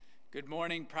Good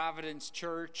morning, Providence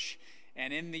Church.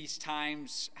 And in these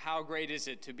times, how great is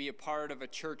it to be a part of a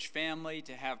church family,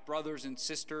 to have brothers and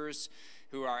sisters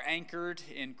who are anchored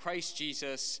in Christ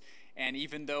Jesus. And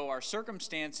even though our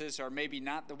circumstances are maybe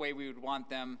not the way we would want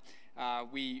them,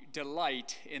 we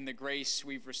delight in the grace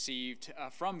we've received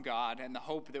from God and the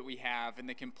hope that we have in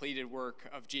the completed work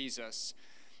of Jesus.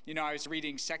 You know, I was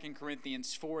reading 2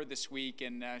 Corinthians 4 this week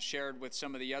and shared with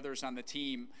some of the others on the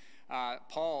team,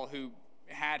 Paul, who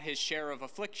had his share of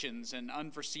afflictions and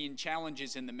unforeseen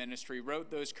challenges in the ministry,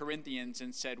 wrote those Corinthians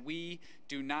and said, "We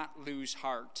do not lose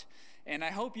heart." And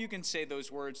I hope you can say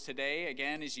those words today,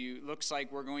 again, as you looks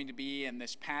like we're going to be in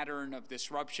this pattern of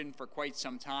disruption for quite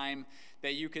some time,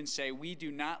 that you can say, we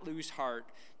do not lose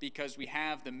heart because we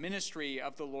have the ministry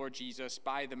of the Lord Jesus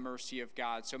by the mercy of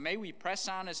God. So may we press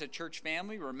on as a church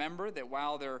family. Remember that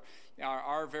while there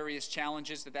are various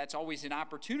challenges, that's always an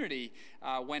opportunity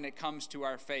when it comes to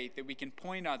our faith, that we can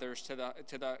point others to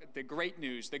the great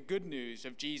news, the good news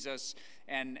of Jesus,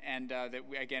 and that,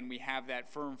 we have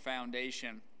that firm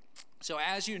foundation. So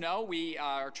as you know,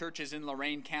 our church is in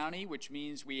Lorain County, which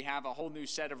means we have a whole new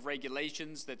set of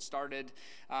regulations that started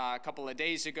a couple of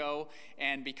days ago.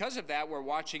 And because of that, we're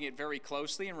watching it very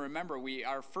closely. And remember,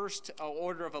 our first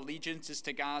order of allegiance is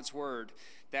to God's word,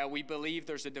 that we believe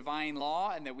there's a divine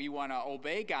law and that we want to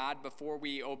obey God before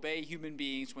we obey human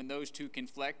beings when those two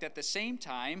conflict. At the same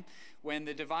time, when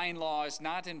the divine law is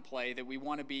not in play, that we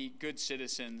want to be good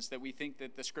citizens, that we think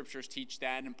that the scriptures teach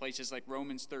that in places like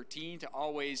Romans 13 to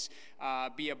always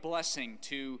be a blessing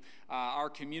to our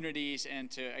communities and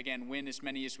to, again, win as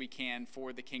many as we can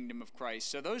for the kingdom of Christ.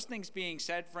 So those things being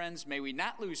said, friends, may we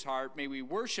not lose heart. May we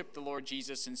worship the Lord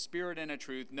Jesus in spirit and in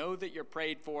truth. Know that you're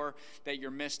prayed for, that you're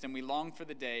missed, and we long for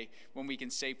the day when we can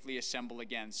safely assemble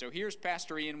again. So here's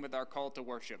Pastor Ian with our call to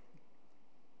worship.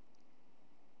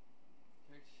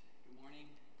 Church, good morning.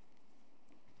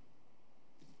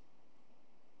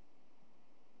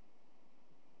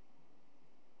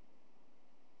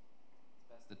 It's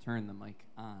best to turn the mic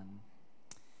on.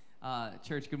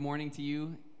 Church, good morning to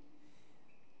you.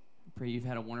 I pray you've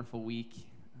had a wonderful week.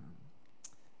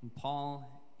 And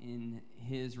Paul, in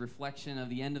his reflection of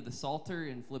the end of the Psalter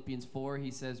in Philippians 4, he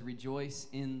says, "Rejoice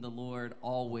in the Lord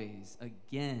always.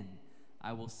 Again,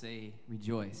 I will say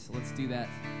rejoice." So let's do that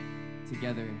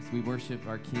together as we worship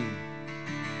our King.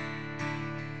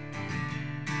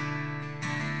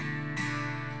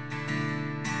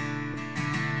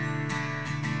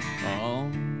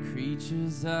 All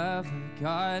creatures of the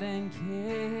garden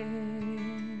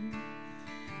came,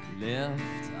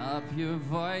 lift up your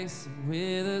voice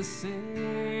with a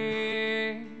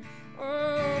sing.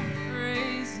 Oh,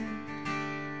 praise Him,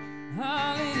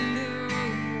 hallelujah.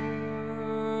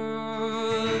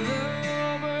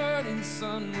 The burning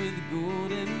sun with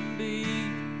golden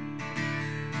beam,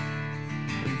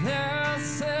 the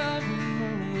silver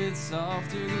moon with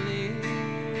softer gleam.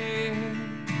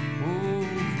 Oh,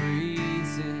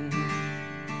 praise Him,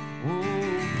 oh,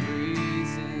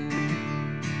 praise Him,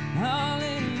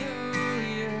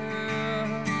 hallelujah,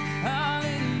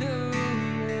 hallelujah,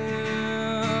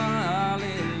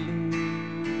 hallelujah.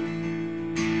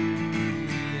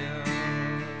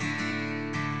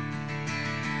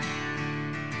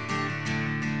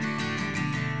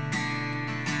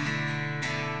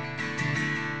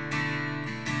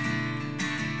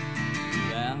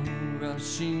 Thou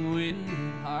rushing wind,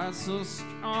 heart so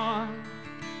strong,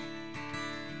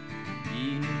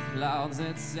 ye clouds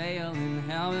that sail in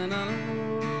heaven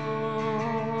alone.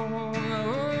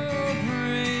 Oh,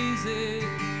 praise it,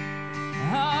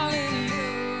 hallelujah.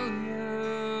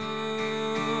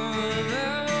 The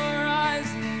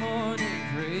rising morning,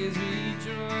 praise,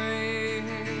 rejoice.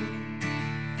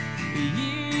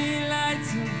 Ye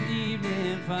lights of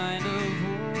evening, find a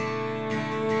voice.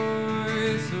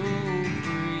 Oh,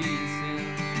 praise Him,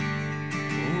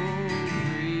 oh,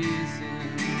 praise Him,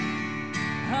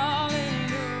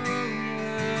 hallelujah,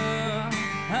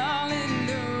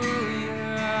 hallelujah,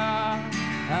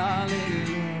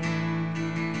 hallelujah.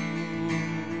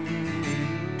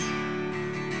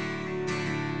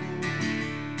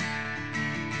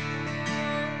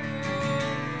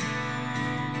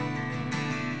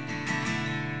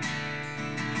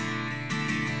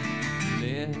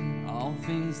 Let all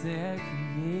things that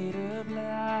Creator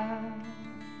bless,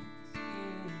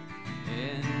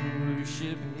 and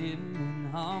worship Him in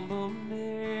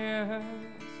humbleness.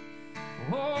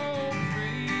 Oh,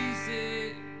 praise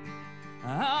it,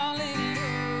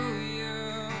 hallelujah.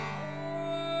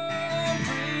 Oh,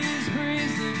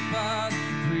 praise the Father,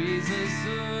 praise the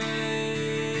Son,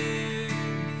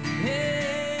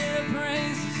 yeah,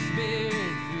 praise the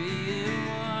Spirit, three in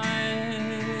one.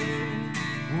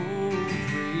 Oh,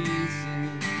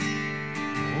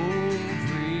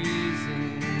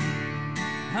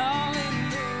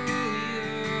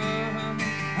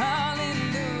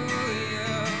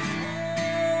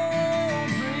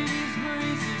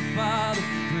 Father,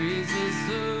 praise the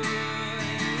Son,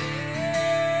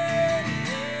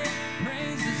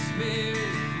 praise the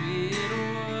Spirit, Creator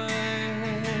One.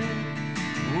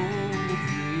 Oh,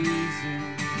 praise Him,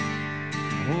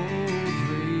 oh,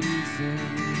 praise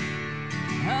Him.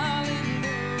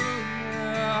 Hallelujah,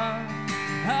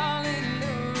 hallelujah,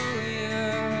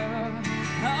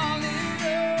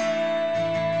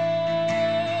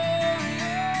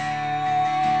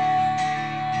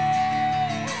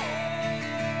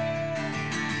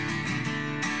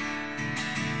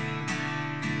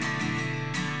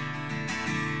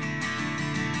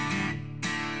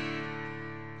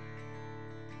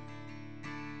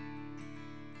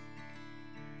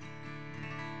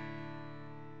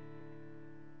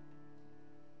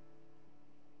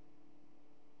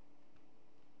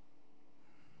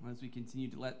 As we continue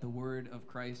to let the word of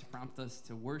Christ prompt us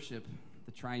to worship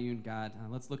the triune God,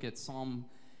 let's look at Psalm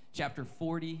chapter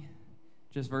 40,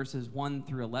 just verses 1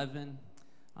 through 11.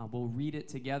 We'll read it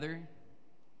together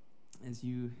as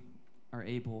you are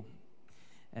able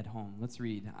at home. Let's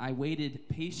read. I waited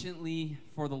patiently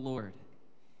for the Lord.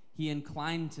 He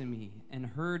inclined to me and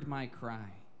heard my cry.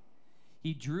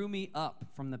 He drew me up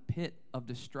from the pit of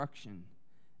destruction,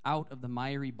 out of the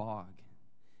miry bog,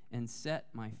 and set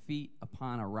my feet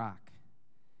upon a rock,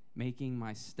 making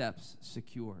my steps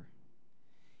secure.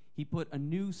 He put a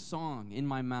new song in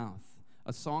my mouth,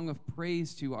 a song of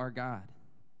praise to our God.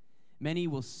 Many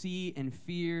will see and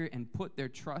fear and put their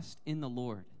trust in the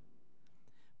Lord.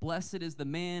 Blessed is the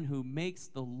man who makes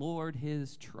the Lord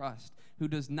his trust, who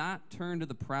does not turn to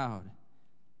the proud,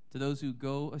 to those who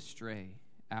go astray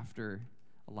after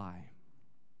a lie.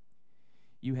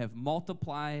 You have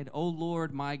multiplied, O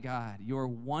Lord my God, your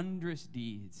wondrous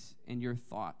deeds and your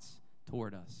thoughts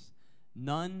toward us.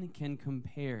 None can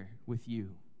compare with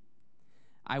you.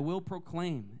 I will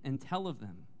proclaim and tell of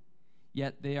them,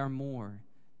 yet they are more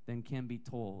than can be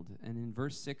told. And in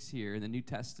verse 6 here, the New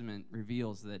Testament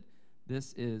reveals that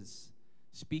this is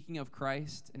speaking of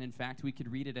Christ, and in fact, we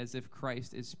could read it as if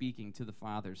Christ is speaking to the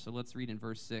Father. So let's read in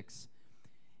verse 6.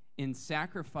 In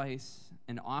sacrifice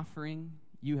and offering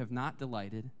you have not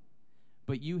delighted,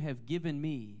 but you have given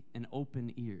me an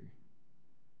open ear.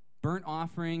 Burnt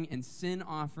offering and sin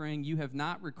offering you have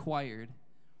not required.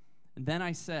 And then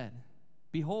I said,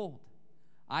 behold,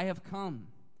 I have come.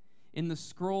 In the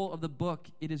scroll of the book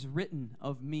it is written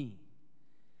of me.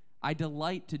 I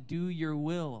delight to do your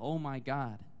will, O my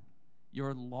God.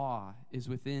 Your law is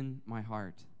within my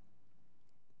heart.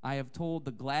 I have told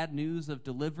the glad news of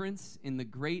deliverance in the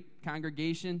great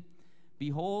congregation.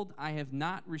 Behold, I have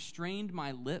not restrained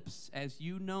my lips, as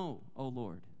you know, O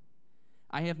Lord.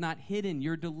 I have not hidden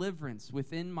your deliverance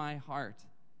within my heart.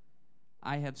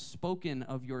 I have spoken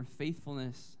of your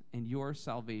faithfulness and your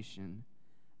salvation.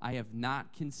 I have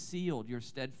not concealed your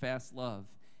steadfast love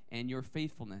and your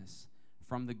faithfulness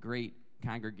from the great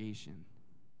congregation.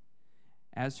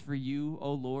 As for you,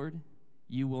 O Lord,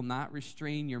 you will not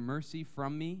restrain your mercy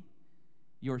from me.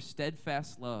 Your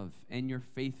steadfast love and your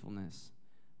faithfulness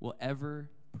will ever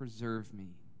preserve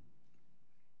me.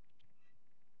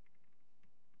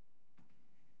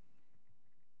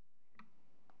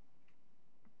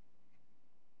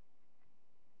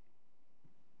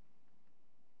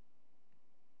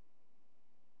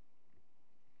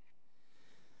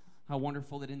 How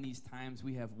wonderful that in these times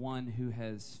we have one who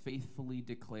has faithfully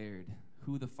declared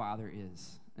who the Father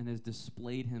is and has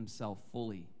displayed himself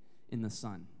fully in the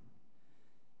Son.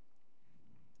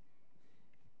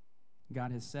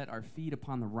 God has set our feet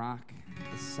upon the rock,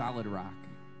 the solid rock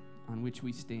on which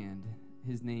we stand,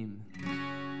 his name,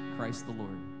 Christ the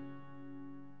Lord.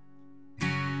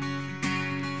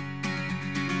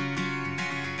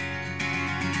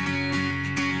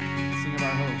 Sing of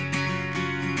our hope.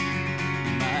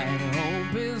 My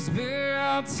hope is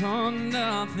built on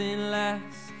nothing less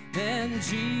than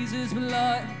Jesus'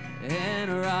 blood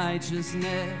and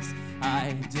righteousness.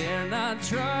 I dare not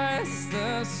trust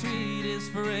the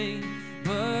sweetest frame,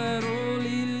 but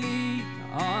only lean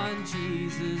on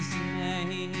Jesus'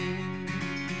 name.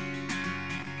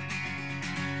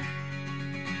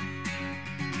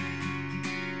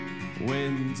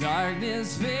 When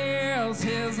darkness veils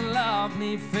his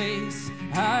lovely face,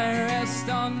 I rest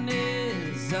on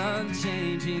his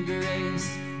unchanging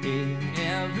grace. In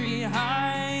every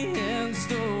high and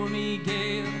stormy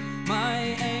gale,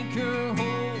 my anchor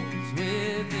holds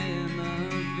within the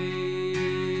veil.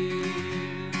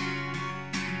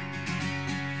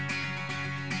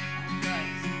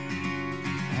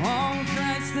 On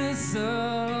Christ the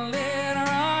solid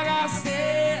rock I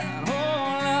stand,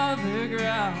 all other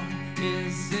ground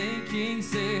is sinking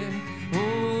sand,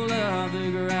 all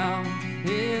other ground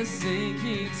is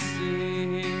sinking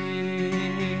sand.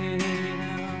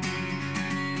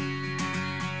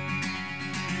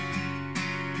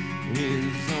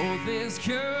 is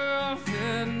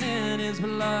confident in his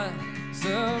blood.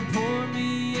 Support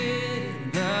me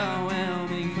in the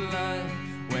whelming flood.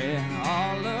 When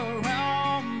all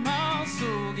around my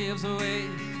soul gives way,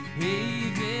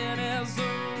 even as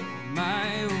though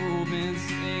my hope been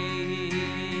saved.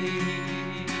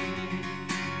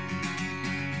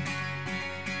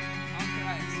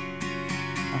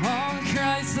 On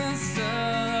Christ the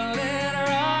solid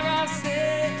rock I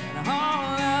stand,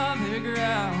 all of the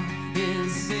ground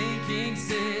is sinking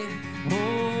sand.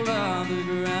 All of the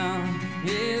ground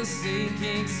is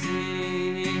sinking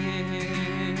sand.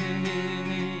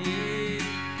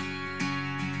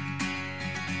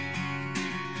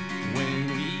 When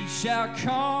he shall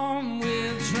come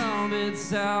with trumpet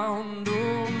sound,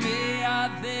 oh, may I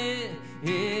then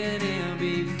in him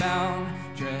be found,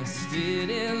 dressed in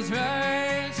his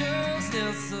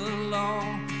righteousness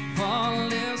alone,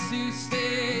 faultless to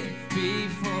stand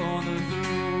before the throne.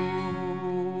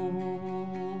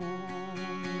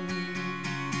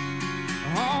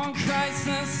 On Christ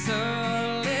the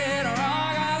solid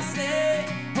rock I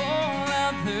stand, all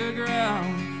of the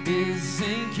ground is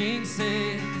sinking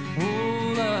sand.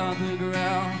 All of the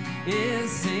ground is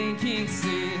sinking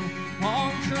sand.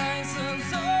 On Christ the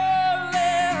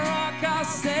solid rock I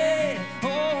stand,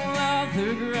 all of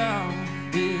the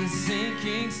ground is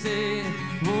sinking sand.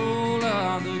 All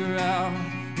of the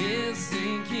ground is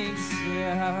sinking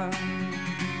sand.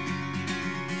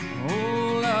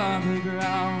 All of the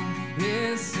ground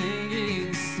is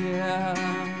sinking sand.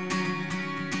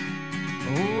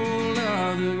 All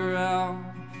of the ground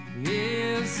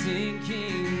is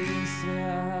sinking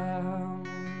sand.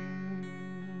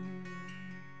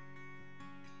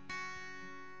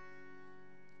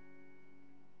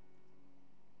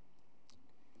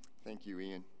 Thank you,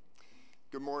 Ian.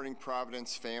 Good morning,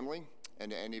 Providence family,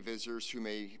 and to any visitors who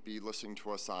may be listening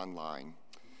to us online.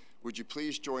 Would you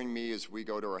please join me as we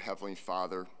go to our Heavenly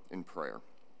Father in prayer?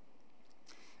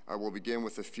 I will begin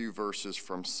with a few verses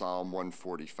from Psalm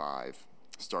 145,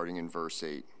 starting in verse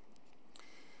 8.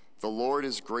 The Lord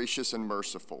is gracious and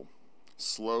merciful,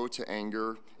 slow to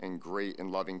anger and great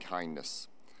in loving kindness.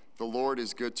 The Lord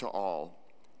is good to all,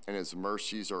 and his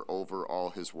mercies are over all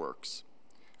his works.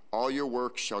 All your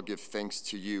works shall give thanks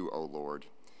to you, O Lord,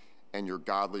 and your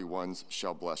godly ones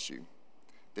shall bless you.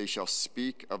 They shall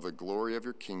speak of the glory of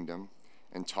your kingdom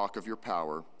and talk of your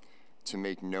power, to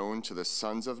make known to the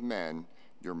sons of men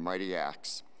your mighty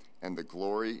acts and the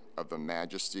glory of the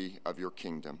majesty of your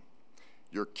kingdom.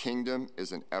 Your kingdom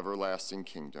is an everlasting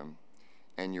kingdom,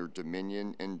 and your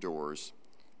dominion endures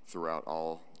throughout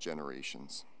all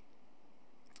generations.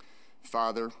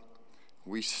 Father,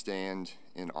 we stand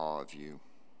in awe of you,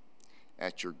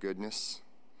 at your goodness,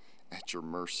 at your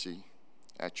mercy,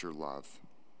 at your love.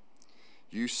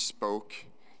 You spoke,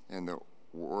 and the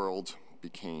world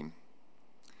became.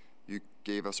 You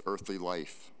gave us earthly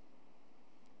life.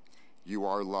 You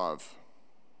are love.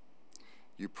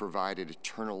 You provided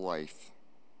eternal life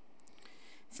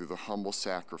through the humble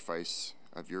sacrifice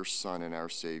of your Son and our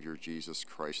Savior, Jesus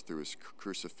Christ, through his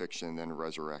crucifixion and then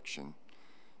resurrection,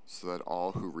 so that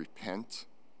all who repent,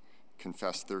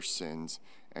 confess their sins,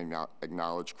 and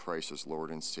acknowledge Christ as Lord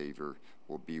and Savior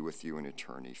will be with you in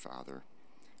eternity, Father.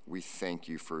 We thank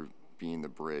you for being the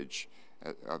bridge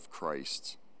of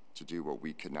Christ to do what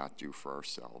we could not do for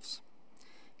ourselves.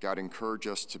 God, encourage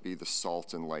us to be the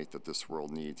salt and light that this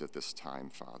world needs at this time,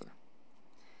 Father.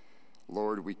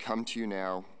 Lord, we come to you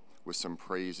now with some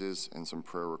praises and some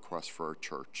prayer requests for our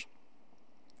church.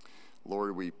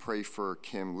 Lord, we pray for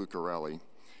Kim Lucarelli,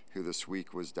 who this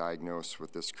week was diagnosed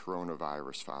with this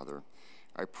coronavirus, Father.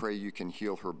 I pray you can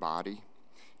heal her body,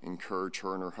 encourage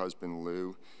her and her husband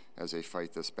Lou as they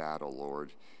fight this battle,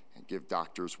 Lord, and give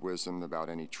doctors wisdom about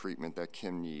any treatment that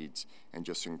Kim needs, and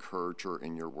just encourage her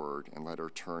in your word and let her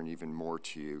turn even more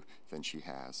to you than she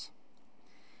has.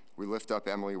 We lift up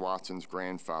Emily Watson's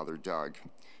grandfather, Doug,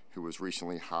 who was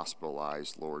recently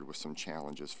hospitalized, Lord, with some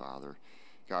challenges, Father.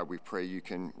 God, we pray you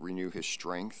can renew his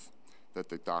strength, that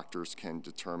the doctors can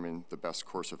determine the best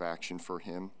course of action for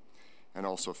him. And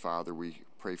also, Father, we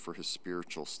pray for his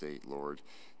spiritual state, Lord,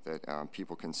 that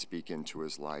people can speak into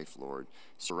his life, Lord.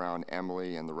 Surround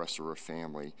Emily and the rest of her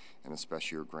family, and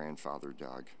especially your grandfather,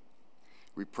 Doug.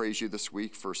 We praise you this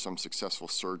week for some successful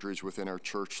surgeries within our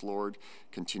church, Lord.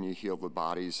 Continue to heal the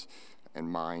bodies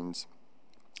and minds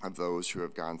of those who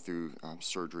have gone through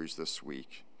surgeries this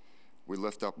week. We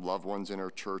lift up loved ones in our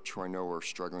church who I know are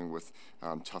struggling with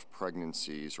tough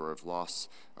pregnancies or have lost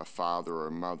a father or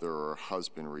a mother or a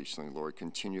husband recently, Lord.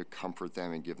 Continue to comfort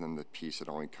them and give them the peace that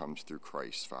only comes through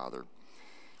Christ, Father.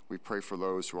 We pray for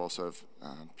those who also have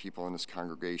people in this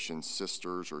congregation,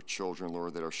 sisters or children,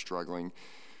 Lord, that are struggling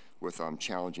with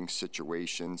challenging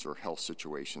situations or health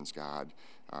situations, God.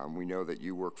 We know that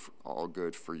you work for all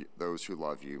good for those who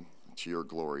love you, to your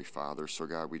glory, Father. So,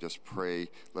 God, we just pray,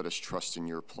 let us trust in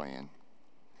your plan.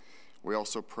 We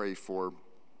also pray for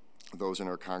those in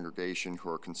our congregation who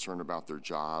are concerned about their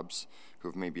jobs, who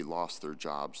have maybe lost their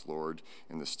jobs, Lord,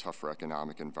 in this tougher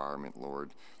economic environment,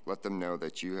 Lord. Let them know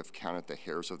that you have counted the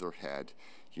hairs of their head.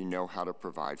 You know how to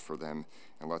provide for them,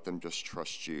 and let them just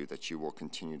trust you that you will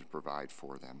continue to provide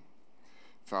for them.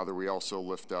 Father, we also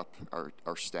lift up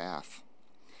our staff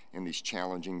in these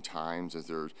challenging times as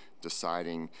they're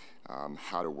deciding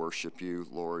how to worship you,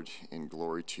 Lord, in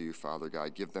glory to you, Father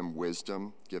God. Give them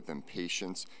wisdom, give them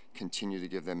patience, continue to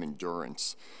give them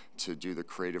endurance to do the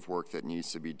creative work that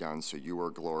needs to be done so you are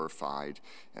glorified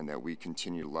and that we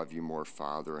continue to love you more,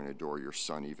 Father, and adore your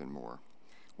Son even more.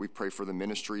 We pray for the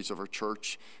ministries of our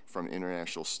church, from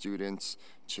international students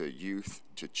to youth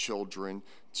to children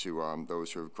to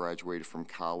those who have graduated from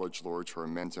college, Lord, to our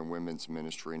men's and women's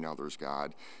ministry and others,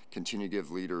 God. Continue to give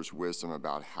leaders wisdom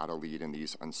about how to lead in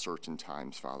these uncertain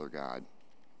times, Father God.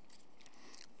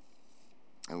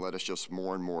 And let us just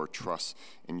more and more trust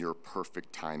in your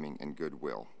perfect timing and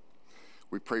goodwill.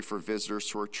 We pray for visitors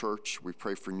to our church. We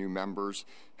pray for new members.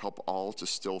 Help all to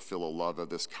still feel a love of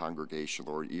this congregation,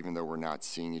 Lord, even though we're not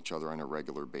seeing each other on a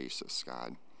regular basis,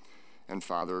 God. And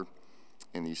Father,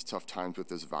 in these tough times with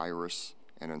this virus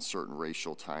and uncertain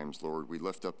racial times, Lord, we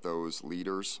lift up those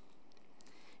leaders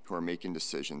who are making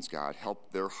decisions, God.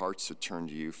 Help their hearts to turn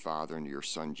to you, Father, and to your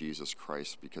Son, Jesus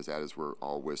Christ, because that is where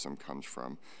all wisdom comes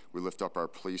from. We lift up our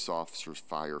police officers,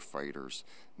 firefighters,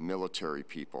 military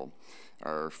people,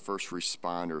 our first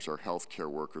responders, our healthcare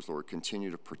workers, Lord.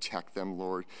 Continue to protect them,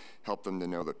 Lord. Help them to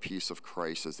know the peace of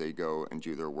Christ as they go and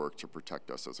do their work to protect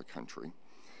us as a country.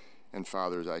 And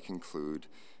Father, as I conclude,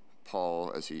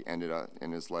 Paul, as he ended up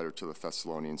in his letter to the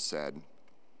Thessalonians, said,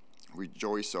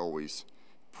 "Rejoice always,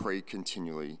 pray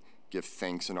continually, give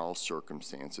thanks in all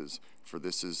circumstances, for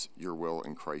this is your will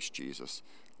in Christ Jesus."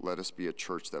 Let us be a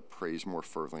church that prays more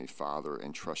fervently, Father,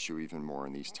 and trusts you even more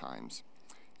in these times.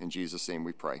 In Jesus' name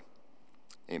we pray.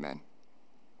 Amen.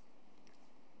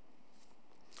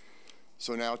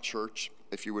 So now, church,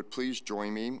 if you would please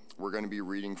join me, we're going to be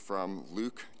reading from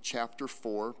Luke chapter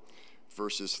 4,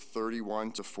 verses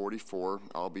 31 to 44.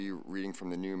 I'll be reading from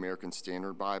the New American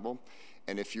Standard Bible.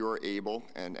 And if you are able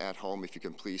and at home, if you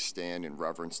can please stand in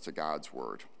reverence to God's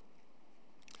word.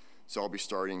 So I'll be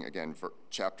starting again,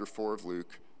 chapter 4 of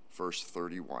Luke, verse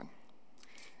 31.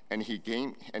 And he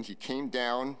came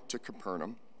down to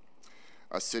Capernaum,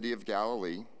 a city of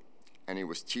Galilee, and he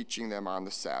was teaching them on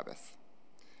the Sabbath.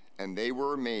 And they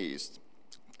were amazed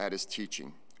at his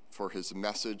teaching, for his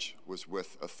message was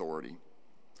with authority.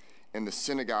 In the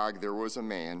synagogue there was a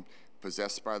man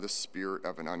possessed by the spirit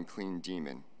of an unclean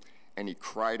demon, and he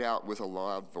cried out with a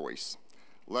loud voice,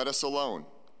 "Let us alone.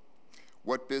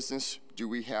 What business do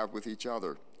we have with each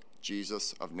other,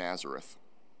 Jesus of Nazareth?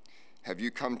 Have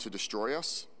you come to destroy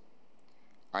us?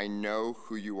 I know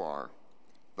who you are,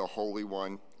 the Holy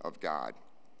One of God."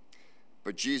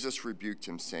 But Jesus rebuked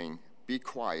him, saying, "Be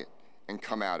quiet and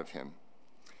come out of him."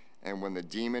 And when the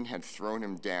demon had thrown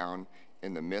him down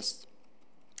in the midst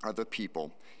of the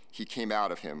people, he came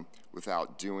out of him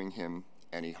without doing him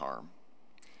any harm.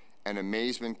 And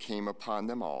amazement came upon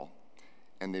them all,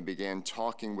 and they began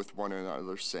talking with one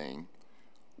another, saying,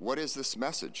 "What is this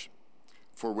message?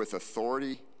 For with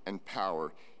authority and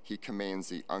power he commands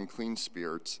the unclean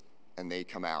spirits, and they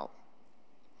come out."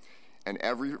 And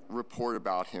every report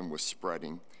about him was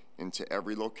spreading into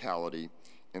every locality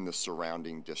in the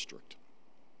surrounding district.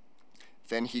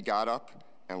 Then he got up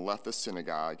and left the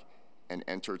synagogue and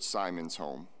entered Simon's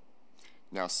home.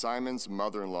 Now Simon's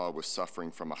mother-in-law was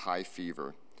suffering from a high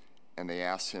fever, and they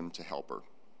asked him to help her.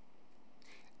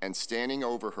 And standing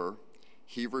over her,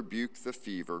 he rebuked the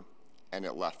fever, and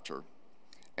it left her,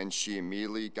 and she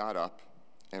immediately got up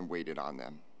and waited on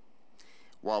them.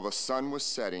 While the sun was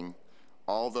setting,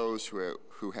 all those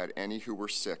who had any who were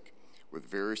sick with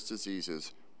various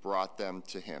diseases brought them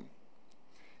to him.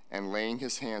 And laying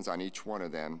his hands on each one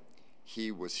of them,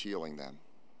 he was healing them.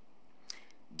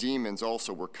 Demons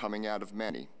also were coming out of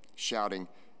many, shouting,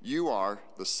 "You are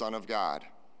the Son of God."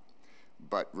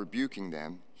 But rebuking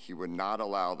them, he would not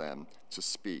allow them to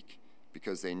speak,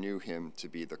 because they knew him to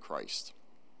be the Christ.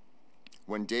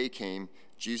 When day came,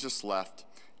 Jesus left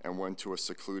and went to a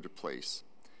secluded place.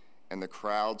 And the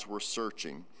crowds were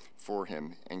searching for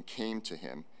him and came to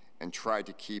him and tried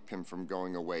to keep him from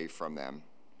going away from them.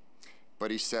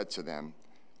 But he said to them,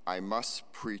 "I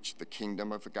must preach the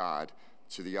kingdom of God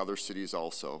to the other cities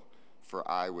also, for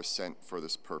I was sent for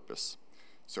this purpose."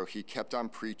 So he kept on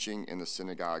preaching in the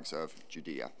synagogues of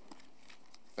Judea.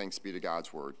 Thanks be to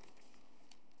God's word.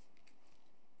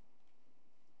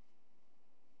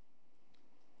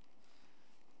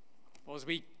 Well, as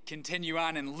we continue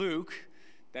on in Luke,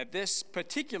 that this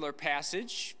particular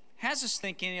passage has us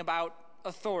thinking about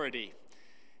authority.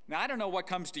 Now, I don't know what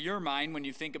comes to your mind when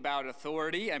you think about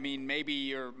authority. I mean, maybe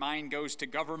your mind goes to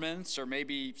governments, or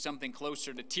maybe something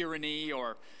closer to tyranny,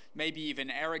 or maybe even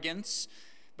arrogance.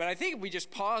 But I think if we just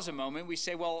pause a moment, we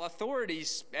say, well,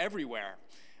 authority's everywhere.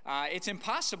 It's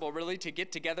impossible, really, to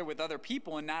get together with other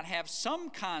people and not have some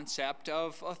concept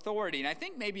of authority. And I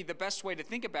think maybe the best way to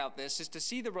think about this is to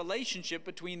see the relationship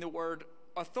between the word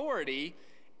authority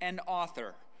and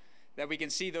author, that we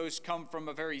can see those come from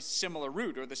a very similar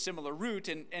root, or the similar root.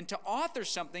 And to author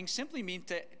something simply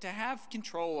means to have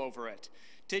control over it,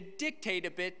 to dictate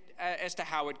a bit as to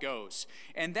how it goes.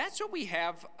 And that's what we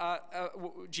have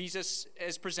Jesus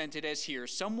as presented as here,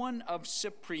 someone of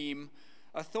supreme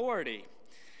authority.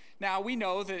 Now, we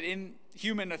know that in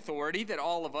human authority, that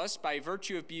all of us, by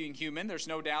virtue of being human, there's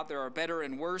no doubt there are better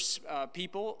and worse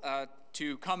people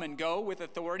to come and go with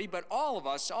authority, but all of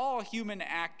us, all human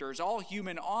actors, all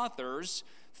human authors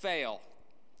fail.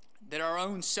 That our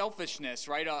own selfishness,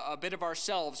 right, a bit of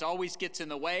ourselves always gets in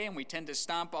the way, and we tend to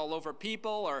stomp all over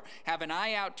people or have an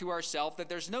eye out to ourselves, that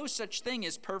there's no such thing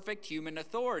as perfect human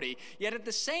authority. Yet at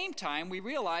the same time, we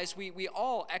realize we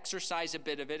all exercise a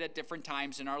bit of it at different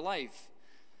times in our life.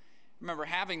 I remember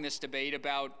having this debate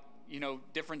about,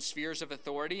 different spheres of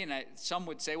authority, and some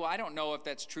would say, well, I don't know if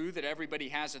that's true, that everybody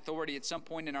has authority at some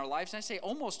point in our lives. And I say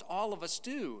almost all of us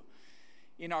do.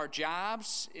 In our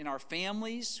jobs, in our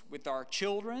families, with our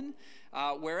children,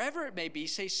 wherever it may be,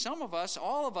 say some of us,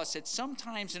 all of us at some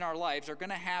times in our lives are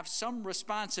going to have some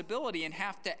responsibility and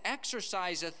have to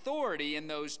exercise authority in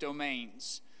those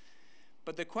domains.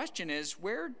 But the question is,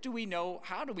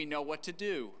 how do we know what to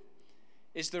do?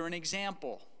 Is there an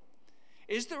example?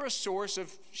 Is there a source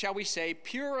of, shall we say,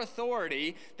 pure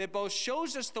authority that both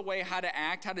shows us the way how to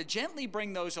act, how to gently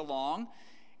bring those along,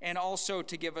 and also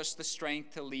to give us the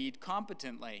strength to lead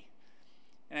competently?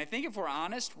 And I think if we're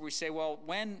honest, we say, well,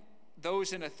 when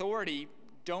those in authority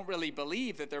don't really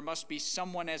believe that there must be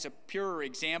someone as a pure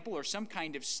example or some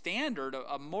kind of standard,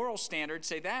 a moral standard,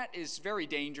 say that is very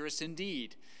dangerous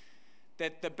indeed.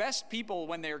 That the best people,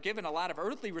 when they're given a lot of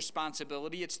earthly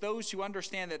responsibility, it's those who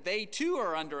understand that they too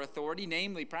are under authority,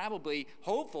 namely, probably,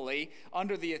 hopefully,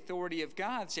 under the authority of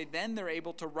God. Say then they're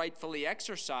able to rightfully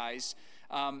exercise,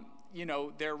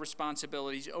 their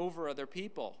responsibilities over other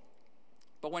people.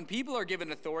 But when people are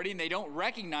given authority and they don't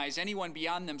recognize anyone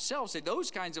beyond themselves, say those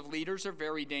kinds of leaders are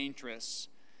very dangerous.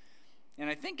 And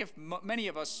I think if many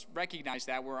of us recognize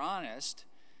that, we're honest,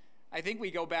 I think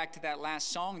we go back to that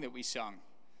last song that we sung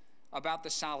about the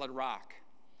solid rock.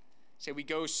 Say we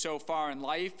go so far in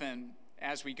life, and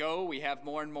as we go, we have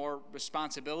more and more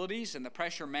responsibilities, and the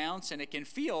pressure mounts, and it can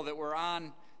feel that we're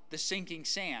on the sinking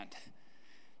sand,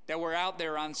 that we're out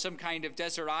there on some kind of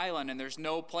desert island, and there's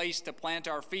no place to plant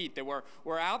our feet, that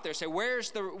we're out there. Say,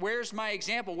 where's my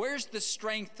example? Where's the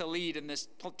strength to lead in this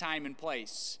time and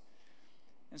place?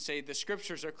 And say the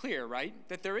scriptures are clear, right?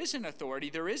 That there is an authority,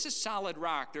 there is a solid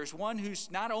rock. There's one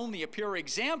who's not only a pure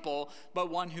example, but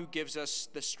one who gives us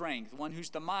the strength, one who's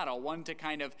the model, one to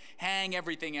kind of hang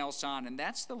everything else on, and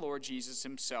that's the Lord Jesus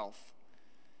himself.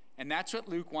 And that's what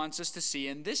Luke wants us to see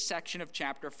in this section of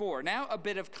chapter 4. Now, a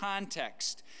bit of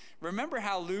context. Remember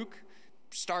how Luke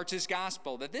starts his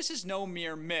gospel, that this is no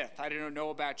mere myth. I don't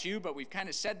know about you, but we've kind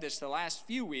of said this the last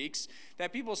few weeks,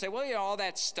 that people say, well, all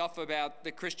that stuff about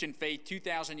the Christian faith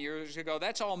 2,000 years ago,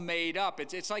 that's all made up.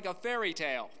 It's like a fairy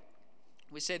tale.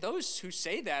 We say those who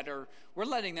say that we're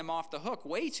letting them off the hook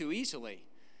way too easily.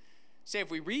 Say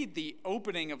if we read the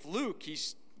opening of Luke,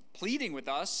 he's pleading with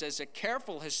us as a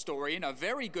careful historian, a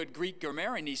very good Greek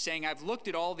grammarian. He's saying, I've looked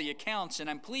at all the accounts and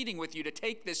I'm pleading with you to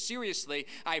take this seriously.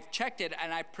 I've checked it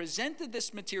and I presented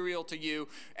this material to you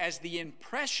as the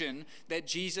impression that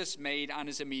Jesus made on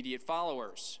his immediate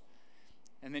followers.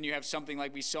 And then you have something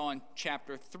like we saw in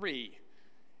chapter 3,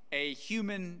 a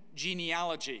human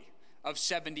genealogy of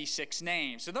 76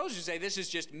 names. So those who say this is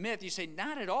just myth, you say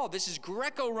not at all. This is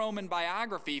Greco-Roman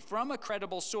biography from a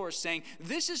credible source saying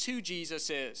this is who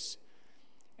Jesus is.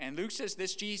 And Luke says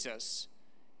this Jesus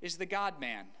is the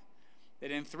God-man. That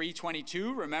in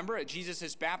 3:22, remember at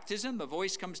Jesus' baptism, the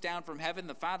voice comes down from heaven.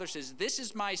 The Father says, this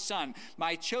is my Son,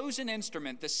 my chosen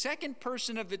instrument, the second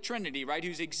person of the Trinity, right,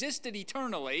 who's existed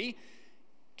eternally,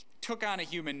 took on a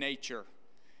human nature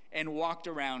and walked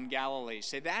around Galilee.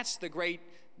 Say that's the great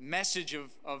message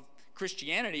of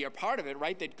Christianity are part of it,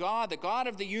 right? That God, the God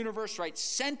of the universe, right,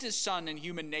 sent his son in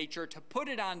human nature to put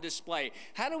it on display.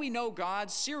 How do we know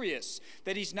God's serious?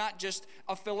 That he's not just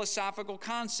a philosophical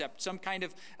concept, some kind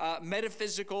of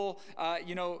metaphysical,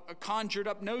 conjured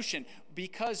up notion.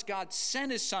 Because God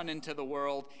sent his son into the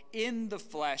world in the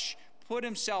flesh, put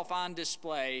himself on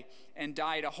display, and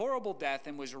died a horrible death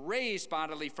and was raised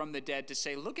bodily from the dead to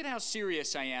say, look at how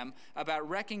serious I am about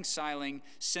reconciling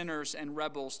sinners and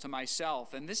rebels to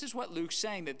myself. And this is what Luke's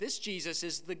saying, that this Jesus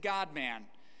is the God-man.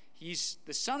 He's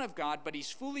the Son of God, but he's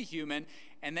fully human.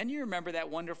 And then you remember that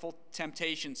wonderful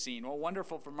temptation scene. Well,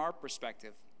 wonderful from our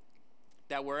perspective,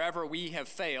 that wherever we have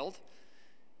failed,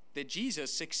 that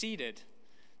Jesus succeeded.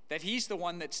 That he's the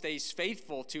one that stays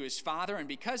faithful to his Father, and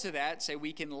because of that, say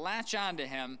we can latch on to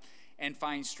him and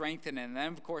find strength in him. And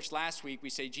then, of course, last week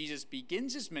we say Jesus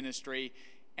begins his ministry,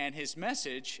 and his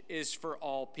message is for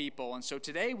all people. And so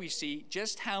today we see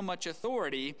just how much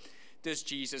authority does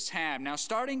Jesus have. Now,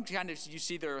 starting kind of, you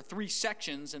see there are three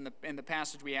sections in the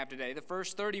passage we have today. The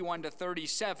first 31 to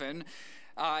 37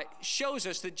 shows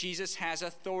us that Jesus has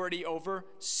authority over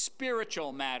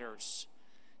spiritual matters.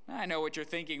 I know what you're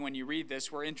thinking when you read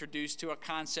this. We're introduced to a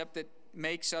concept that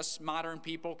makes us modern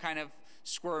people kind of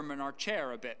squirm in our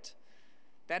chair a bit.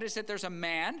 That is that there's a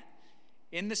man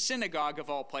in the synagogue of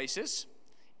all places,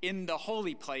 in the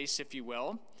holy place, if you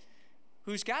will,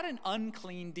 who's got an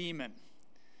unclean demon.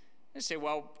 I say,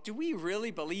 well, do we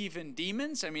really believe in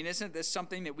demons? I mean, isn't this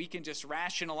something that we can just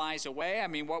rationalize away? I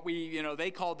mean, what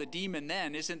they called the demon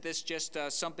then, isn't this just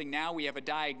something now we have a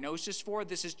diagnosis for?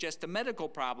 This is just a medical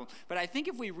problem. But I think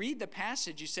if we read the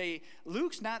passage, you say,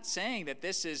 Luke's not saying that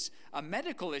this is a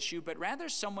medical issue, but rather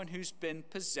someone who's been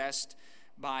possessed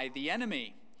by the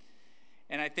enemy.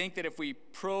 And I think that if we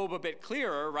probe a bit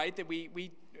clearer, right, that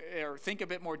we or think a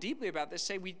bit more deeply about this,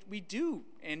 say we do,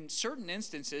 in certain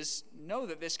instances, know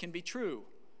that this can be true.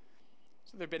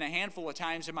 So there have been a handful of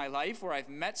times in my life where I've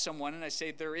met someone and I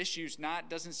say their issue's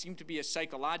doesn't seem to be a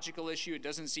psychological issue, it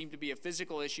doesn't seem to be a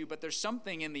physical issue, but there's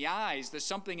something in the eyes, there's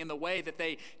something in the way that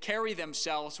they carry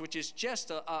themselves, which is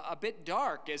just a bit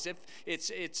dark, as if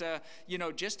it's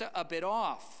just a bit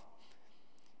off.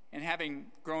 And having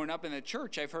grown up in the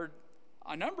church, I've heard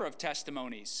a number of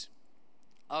testimonies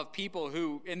of people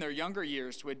who in their younger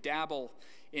years would dabble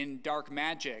in dark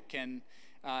magic and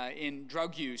in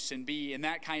drug use and be in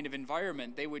that kind of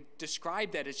environment. They would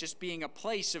describe that as just being a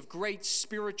place of great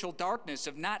spiritual darkness,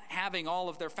 of not having all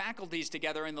of their faculties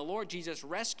together, and the Lord Jesus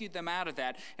rescued them out of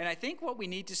that. And I think what we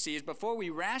need to see is, before we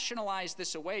rationalize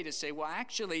this away, to say, well,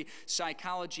 actually,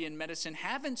 psychology and medicine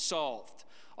haven't solved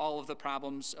all of the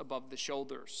problems above the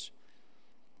shoulders.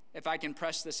 If I can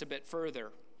press this a bit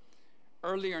further,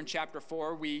 earlier in chapter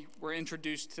 4, we were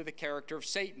introduced to the character of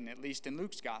Satan, at least in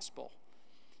Luke's gospel.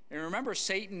 And remember,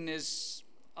 Satan is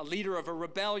a leader of a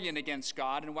rebellion against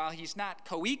God, and while he's not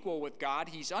co-equal with God,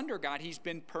 he's under God, he's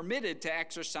been permitted to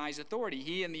exercise authority.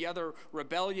 He and the other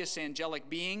rebellious angelic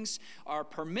beings are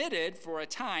permitted for a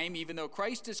time, even though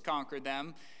Christ has conquered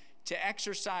them, to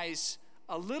exercise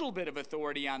a little bit of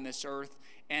authority on this earth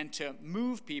and to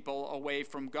move people away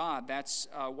from God. That's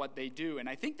what they do. And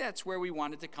I think that's where we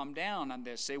wanted to come down on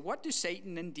this. Say, what do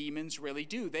Satan and demons really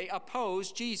do? They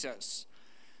oppose Jesus.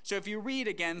 So if you read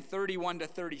again 31 to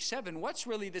 37, what's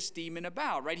really this demon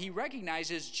about, right? He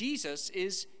recognizes Jesus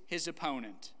is his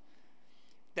opponent.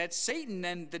 That Satan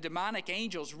and the demonic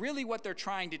angels, really what they're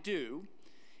trying to do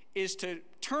is to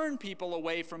turn people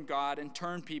away from God and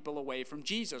turn people away from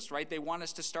Jesus, right? They want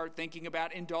us to start thinking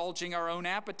about indulging our own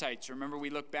appetites. Remember, we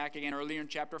looked back again earlier in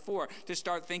chapter 4, to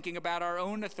start thinking about our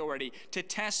own authority, to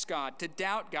test God, to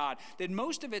doubt God, that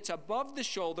most of it's above the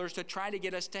shoulders to try to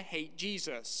get us to hate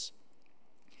Jesus.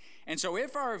 And so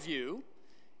if our view,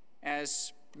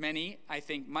 as many I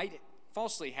think might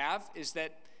falsely have, is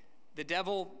that the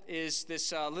devil is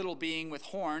this little being with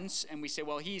horns, and we say,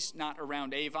 well, he's not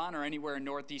around Avon or anywhere in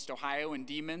Northeast Ohio, and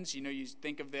demons, you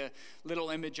think of the little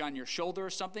image on your shoulder or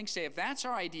something. Say, if that's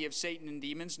our idea of Satan and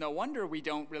demons, no wonder we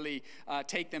don't really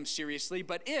take them seriously.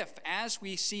 But if, as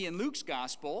we see in Luke's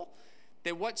gospel,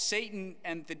 that what Satan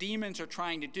and the demons are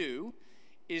trying to do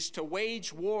is to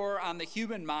wage war on the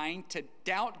human mind, to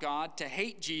doubt God, to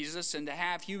hate Jesus, and to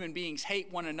have human beings hate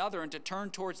one another and to turn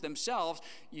towards themselves,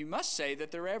 you must say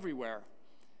that they're everywhere,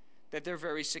 that they're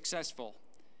very successful.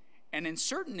 And in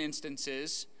certain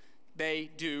instances, they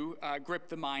do grip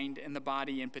the mind and the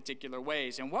body in particular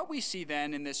ways. And what we see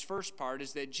then in this first part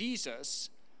is that Jesus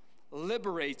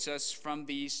liberates us from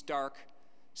these dark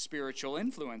spiritual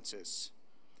influences.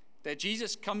 that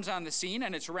Jesus comes on the scene,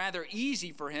 and it's rather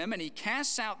easy for him, and he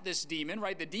casts out this demon,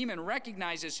 right? The demon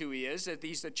recognizes who he is, that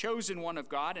he's the chosen one of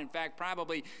God, in fact,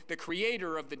 probably the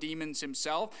creator of the demons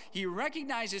himself. He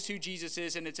recognizes who Jesus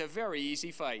is, and it's a very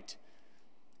easy fight.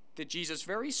 That Jesus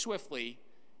very swiftly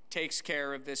takes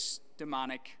care of this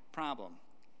demonic problem.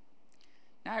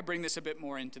 Now I bring this a bit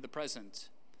more into the present.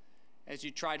 As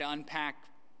you try to unpack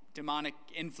demonic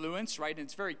influence, right? And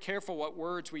it's very careful what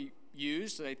words we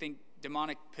use. I think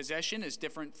demonic possession is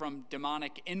different from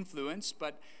demonic influence,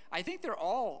 but I think there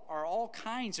are all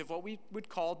kinds of what we would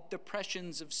call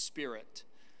depressions of spirit.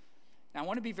 Now I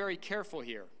want to be very careful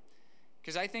here,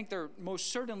 because I think there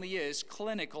most certainly is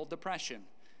clinical depression,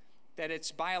 that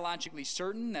it's biologically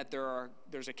certain that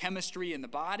there's a chemistry in the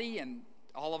body, and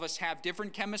all of us have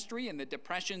different chemistry, and the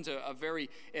depression's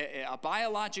a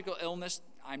biological illness.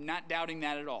 I'm not doubting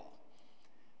that at all.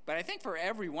 But I think for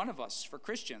every one of us, for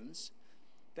Christians,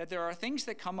 that there are things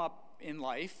that come up in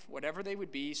life, whatever they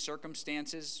would be,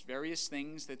 circumstances, various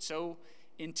things that so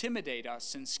intimidate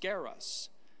us and scare us,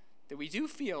 that we do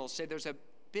feel, say, there's a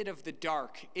bit of the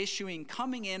dark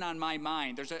coming in on my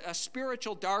mind. There's a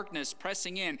spiritual darkness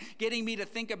pressing in, getting me to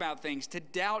think about things, to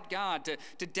doubt God,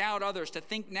 to doubt others, to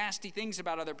think nasty things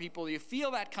about other people. You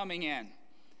feel that coming in.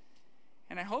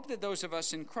 And I hope that those of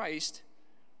us in Christ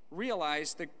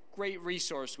realize the great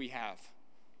resource we have.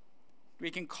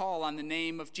 We can call on the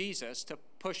name of Jesus to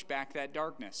push back that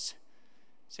darkness.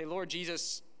 Say, Lord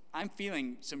Jesus, I'm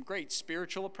feeling some great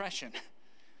spiritual oppression.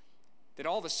 That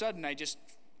all of a sudden I just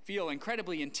feel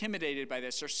incredibly intimidated by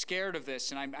this or scared of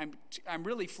this, and I'm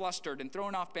really flustered and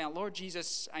thrown off balance. Lord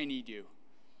Jesus, I need you.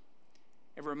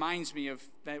 It reminds me of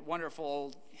that wonderful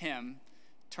old hymn,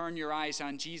 Turn Your Eyes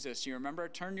on Jesus. You remember?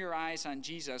 Turn your eyes on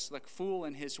Jesus, look full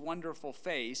in his wonderful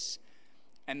face,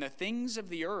 and the things of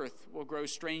the earth will grow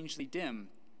strangely dim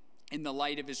in the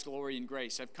light of his glory and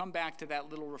grace. I've come back to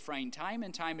that little refrain time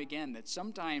and time again, that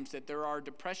sometimes that there are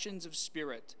depressions of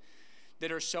spirit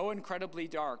that are so incredibly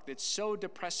dark, that so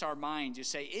depress our minds. You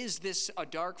say, is this a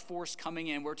dark force coming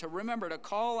in? We're to remember to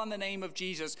call on the name of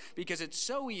Jesus, because it's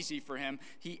so easy for him.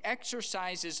 He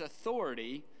exercises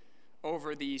authority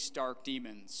over these dark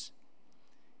demons.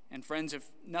 And friends, if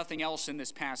nothing else in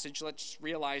this passage, let's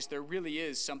realize there really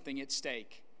is something at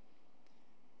stake.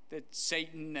 That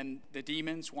Satan and the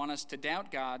demons want us to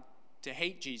doubt God, to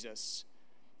hate Jesus,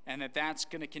 and that's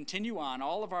going to continue on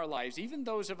all of our lives, even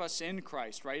those of us in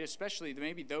Christ, right? Especially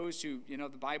maybe those who,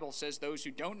 the Bible says those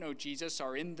who don't know Jesus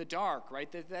are in the dark, right?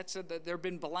 They've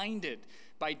been blinded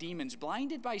by demons,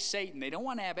 blinded by Satan. They don't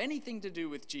want to have anything to do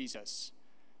with Jesus.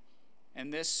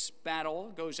 And this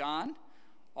battle goes on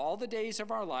all the days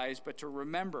of our lives, but to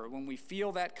remember when we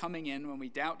feel that coming in, when we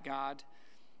doubt God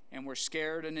and we're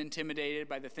scared and intimidated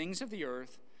by the things of the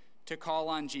earth, to call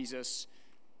on Jesus,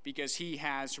 because he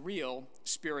has real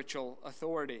spiritual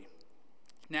authority.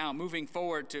 Now, moving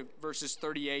forward to verses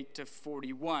 38 to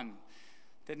 41,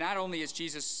 that not only is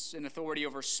Jesus in authority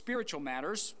over spiritual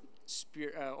matters,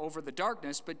 over the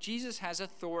darkness, but Jesus has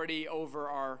authority over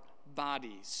our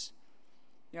bodies.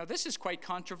 This is quite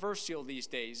controversial these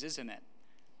days, isn't it?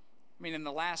 I mean, in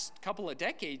the last couple of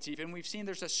decades even, we've seen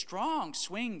there's a strong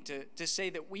swing to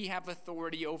say that we have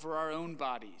authority over our own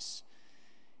bodies.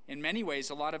 In many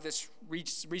ways, a lot of this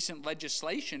recent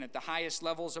legislation at the highest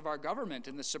levels of our government,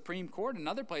 in the Supreme Court and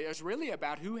other places, is really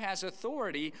about who has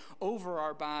authority over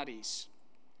our bodies.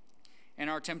 And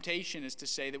our temptation is to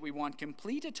say that we want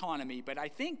complete autonomy, but I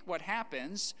think what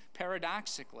happens,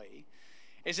 paradoxically,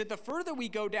 is that the further we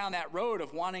go down that road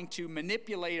of wanting to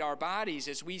manipulate our bodies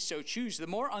as we so choose, the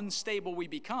more unstable we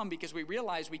become, because we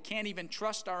realize we can't even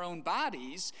trust our own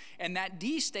bodies, and that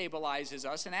destabilizes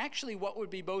us. And actually what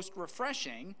would be most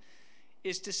refreshing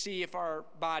is to see if our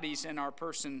bodies and our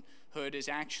personhood is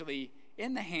actually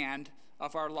in the hand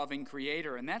of our loving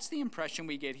Creator. And that's the impression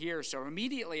we get here. So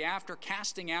immediately after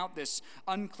casting out this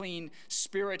unclean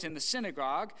spirit in the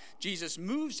synagogue, Jesus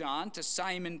moves on to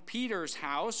Simon Peter's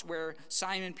house, where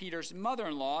Simon Peter's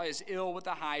mother-in-law is ill with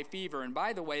a high fever. And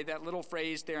by the way, that little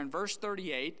phrase there in verse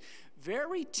 38,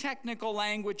 very technical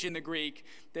language in the Greek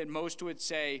that most would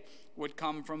say would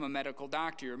come from a medical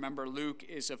doctor. You remember, Luke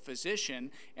is a physician,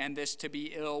 and this to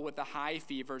be ill with a high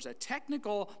fever is a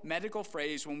technical medical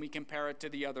phrase when we compare it to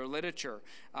the other literature.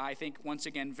 I think, once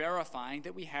again, verifying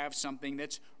that we have something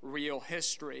that's real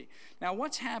history. Now,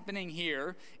 what's happening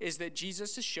here is that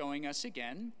Jesus is showing us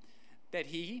again that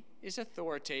he is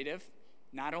authoritative,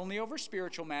 not only over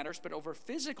spiritual matters, but over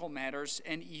physical matters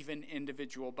and even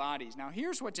individual bodies. Now,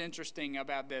 here's what's interesting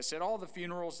about this. At all the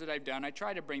funerals that I've done, I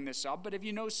try to bring this up, but if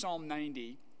you know Psalm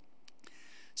 90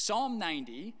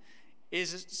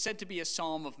 is said to be a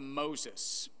psalm of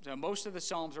Moses. So most of the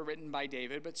psalms are written by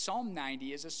David, but Psalm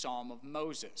 90 is a psalm of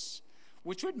Moses,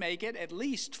 which would make it at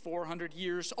least 400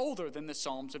 years older than the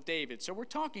Psalms of David. So we're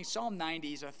talking Psalm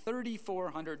 90 is a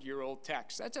 3,400-year-old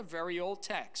text. That's a very old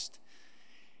text.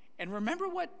 And remember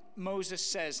what Moses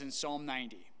says in Psalm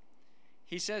 90.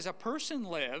 He says, a person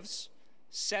lives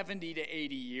 70 to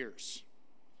 80 years.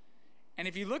 And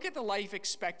if you look at the life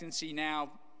expectancy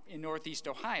now in Northeast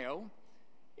Ohio,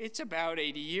 it's about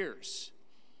 80 years.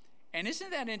 And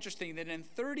isn't that interesting that in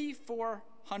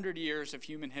 3,400 years of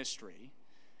human history,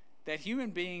 that human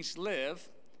beings live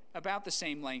about the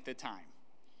same length of time?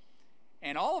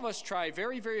 And all of us try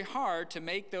very, very hard to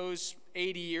make those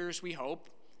 80 years, we hope,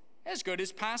 as good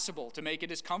as possible, to make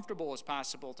it as comfortable as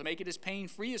possible, to make it as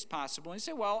pain-free as possible. And you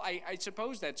say, well, I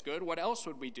suppose that's good. What else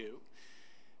would we do?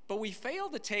 But we fail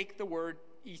to take the word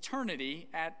eternity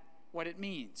at what it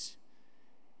means.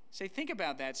 Say, think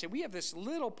about that. Say, we have this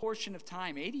little portion of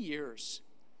time, 80 years,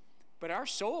 but our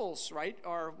souls, right,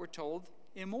 are, we're told,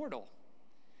 immortal.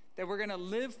 That we're going to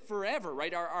live forever,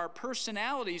 right? Our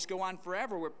personalities go on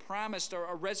forever. We're promised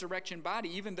a resurrection body.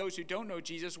 Even those who don't know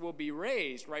Jesus will be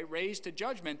raised, right? Raised to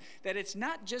judgment. That it's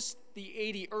not just the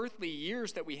 80 earthly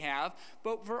years that we have,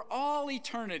 but for all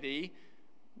eternity,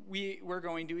 we're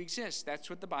going to exist. That's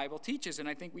what the Bible teaches, and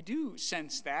I think we do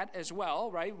sense that as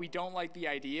well, right? We don't like the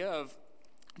idea of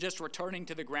just returning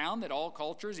to the ground, that all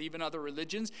cultures, even other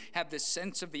religions, have this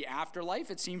sense of the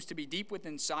afterlife. It seems to be deep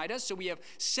within inside us. So we have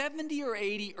 70 or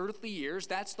 80 earthly years.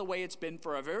 That's the way it's been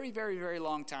for a very, very, very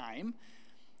long time.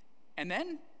 And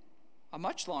then a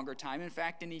much longer time, in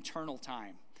fact, an eternal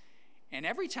time. And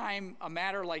every time a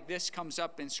matter like this comes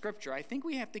up in Scripture, I think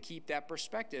we have to keep that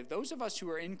perspective. Those of us who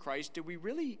are in Christ, do we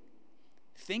really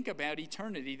think about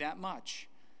eternity that much?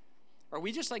 Are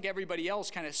we just like everybody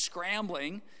else, kind of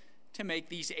scrambling to make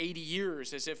these 80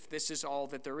 years as if this is all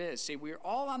that there is? See, we're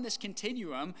all on this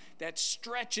continuum that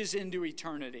stretches into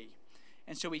eternity.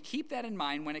 And so we keep that in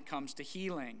mind when it comes to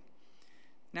healing.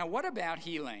 Now, what about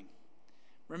healing?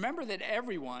 Remember that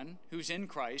everyone who's in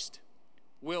Christ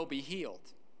will be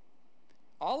healed.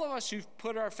 All of us who've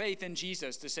put our faith in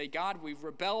Jesus to say, God, we've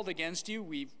rebelled against you,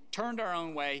 we've turned our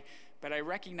own way, but I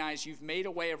recognize you've made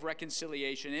a way of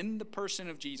reconciliation in the person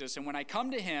of Jesus. And when I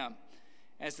come to him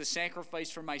as the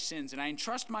sacrifice for my sins, and I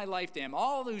entrust my life to him,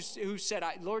 all those who said,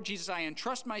 Lord Jesus, I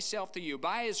entrust myself to you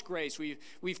by his grace,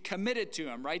 we've committed to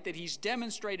him, right, that he's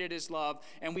demonstrated his love,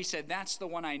 and we said, that's the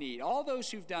one I need. All those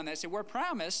who've done that said, we're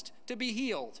promised to be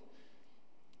healed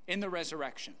in the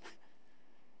resurrection.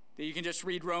 That you can just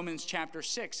read Romans chapter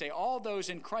 6, say all those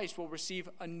in Christ will receive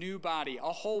a new body,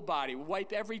 a whole body,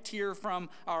 wipe every tear from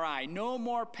our eye, no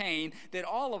more pain, that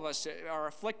all of us are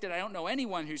afflicted. I don't know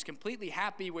anyone who's completely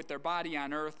happy with their body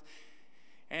on earth.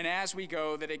 And as we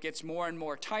go, that it gets more and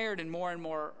more tired and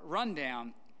more run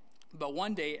down. But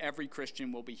one day every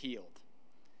Christian will be healed.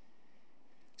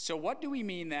 So what do we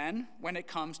mean then when it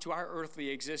comes to our earthly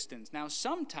existence? Now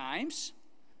sometimes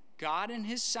God in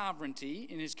his sovereignty,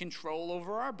 in his control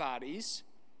over our bodies,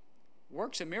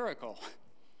 works a miracle,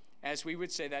 as we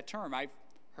would say that term. I've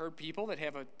heard people that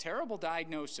have a terrible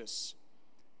diagnosis,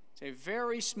 say a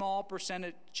very small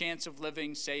percentage chance of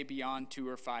living, say, beyond 2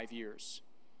 or 5 years.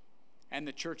 And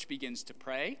the church begins to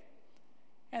pray,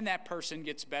 and that person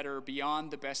gets better beyond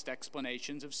the best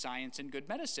explanations of science and good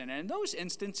medicine. And in those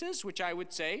instances, which I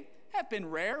would say have been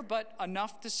rare, but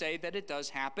enough to say that it does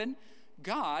happen,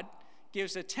 God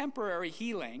gives a temporary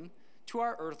healing to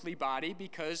our earthly body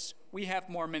because we have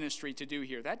more ministry to do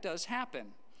here. That does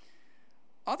happen.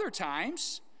 Other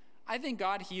times, I think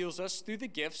God heals us through the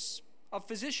gifts of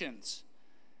physicians.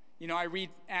 You know, I read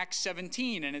Acts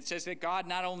 17, and it says that God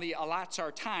not only allots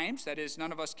our times, that is,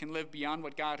 none of us can live beyond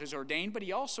what God has ordained, but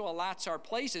he also allots our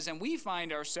places, and we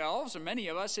find ourselves, or many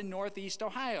of us, in Northeast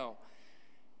Ohio,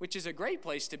 which is a great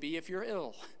place to be if you're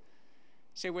ill.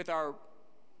 Say, with our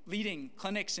leading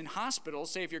clinics and hospitals,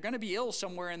 say if you're going to be ill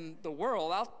somewhere in the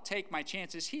world, I'll take my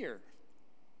chances here.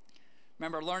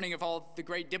 Remember learning of all the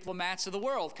great diplomats of the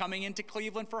world coming into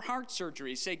Cleveland for heart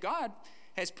surgery. Say God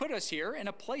has put us here in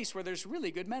a place where there's really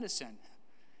good medicine.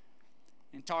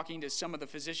 And talking to some of the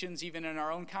physicians, even in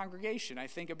our own congregation, I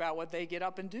think about what they get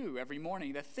up and do every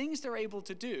morning. The things they're able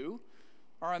to do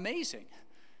are amazing.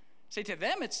 Say to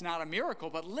them it's not a miracle,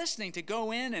 but listening to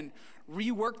go in and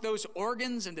rework those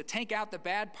organs and to take out the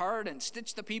bad part and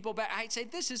stitch the people back, I'd say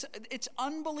it's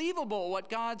unbelievable what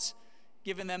God's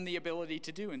given them the ability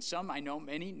to do. And some, I know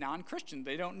many non-Christians,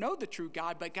 they don't know the true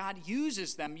God, but God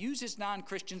uses them, uses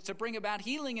non-Christians to bring about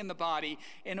healing in the body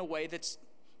in a way that's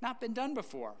not been done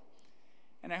before.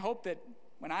 And I hope that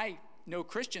when I know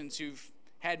Christians who've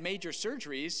had major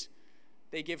surgeries,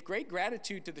 They give great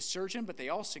gratitude to the surgeon, but they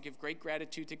also give great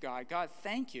gratitude to God. God,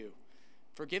 thank you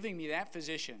for giving me that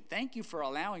physician. Thank you for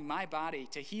allowing my body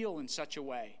to heal in such a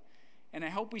way. And I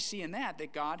hope we see in that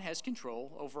God has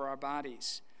control over our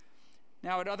bodies.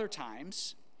 Now, at other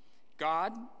times,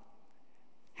 God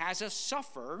has us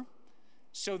suffer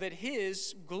so that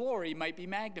his glory might be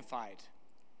magnified.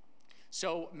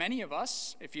 So many of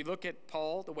us, if you look at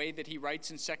Paul, the way that he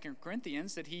writes in 2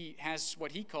 Corinthians, that he has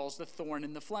what he calls the thorn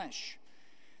in the flesh,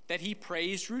 that he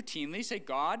prays routinely, say,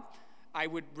 God, I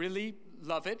would really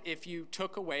love it if you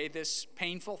took away this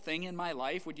painful thing in my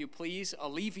life. Would you please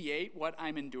alleviate what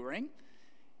I'm enduring?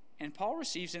 And Paul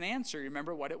receives an answer.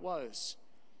 Remember what it was.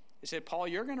 He said, Paul,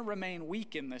 you're going to remain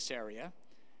weak in this area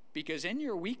because in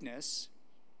your weakness,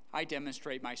 I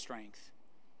demonstrate my strength.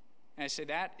 And I say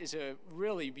that is a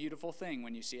really beautiful thing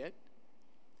when you see it.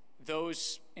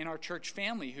 Those in our church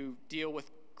family who deal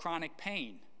with chronic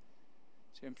pain.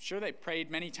 So I'm sure they prayed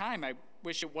many times. I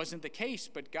wish it wasn't the case,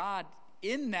 but God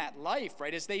in that life,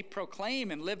 right, as they proclaim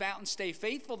and live out and stay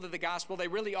faithful to the gospel, they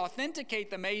really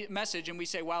authenticate the message, and we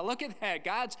say, wow, look at that.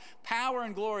 God's power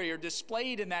and glory are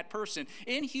displayed in that person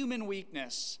in human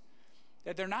weakness,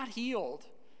 that they're not healed,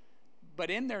 but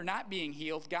in their not being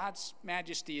healed, God's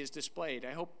majesty is displayed.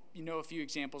 I hope you know a few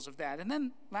examples of that. And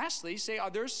then lastly, say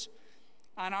others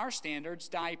on our standards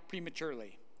die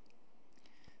prematurely.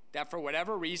 That for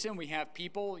whatever reason, we have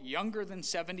people younger than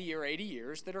 70 or 80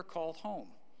 years that are called home.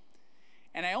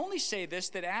 And I only say this,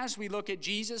 that as we look at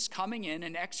Jesus coming in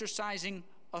and exercising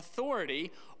authority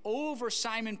over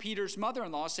Simon Peter's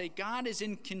mother-in-law, say God is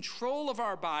in control of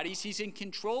our bodies. He's in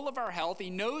control of our health. He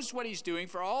knows what he's doing.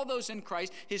 For all those in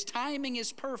Christ, his timing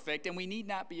is perfect, and we need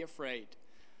not be afraid.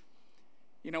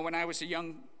 You know, when I was a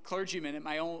young clergyman at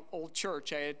my old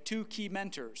church, I had two key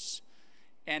mentors,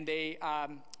 and they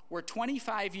were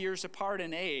 25 years apart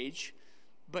in age,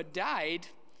 but died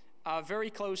very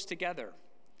close together.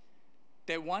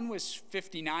 That one was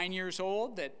 59 years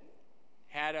old that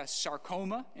had a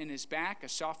sarcoma in his back, a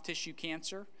soft tissue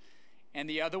cancer, and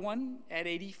the other one at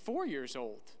 84 years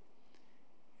old.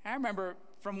 I remember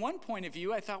from one point of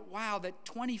view, I thought, wow, that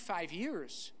 25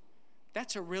 years,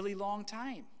 that's a really long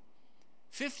time.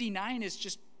 59 is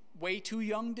just way too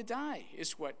young to die,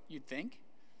 is what you'd think.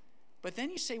 But then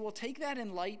you say, well, take that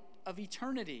in light of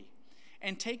eternity,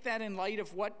 and take that in light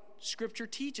of what Scripture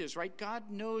teaches, right?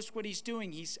 God knows what he's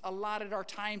doing. He's allotted our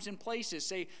times and places.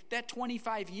 Say, that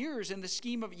 25 years in the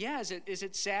scheme of, is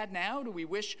it sad now? Do we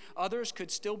wish others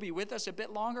could still be with us a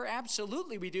bit longer?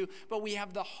 Absolutely we do. But we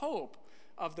have the hope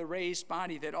of the raised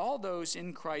body, that all those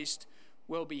in Christ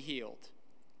will be healed.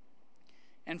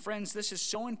 And friends, this is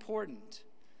so important.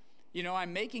 You know,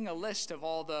 I'm making a list of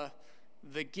all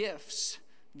the gifts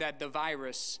that the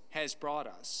virus has brought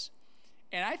us.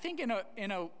 And I think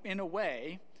in a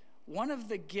way, one of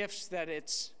the gifts that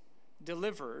it's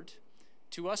delivered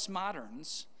to us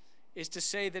moderns is to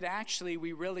say that actually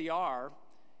we really are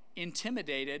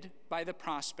intimidated by the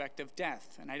prospect of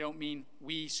death. And I don't mean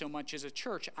we so much as a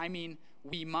church, I mean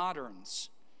we moderns.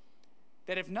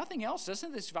 That if nothing else,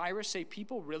 doesn't this virus say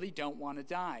people really don't want to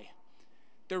die?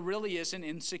 There really is an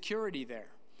insecurity there.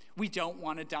 We don't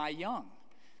want to die young.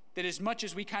 That as much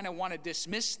as we kind of want to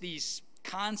dismiss these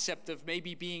concept of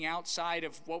maybe being outside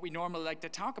of what we normally like to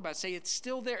talk about, say it's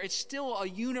still there. It's still a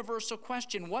universal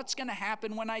question. What's going to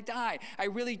happen when I die? I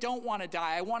really don't want to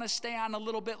die. I want to stay on a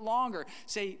little bit longer.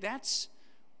 Say that's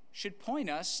should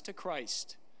point us to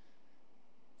Christ.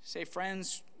 Say,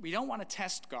 friends, we don't want to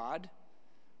test God.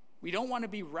 We don't want to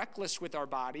be reckless with our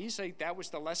bodies. That was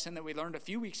the lesson that we learned a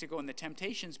few weeks ago in the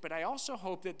temptations. But I also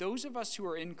hope that those of us who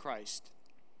are in Christ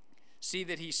see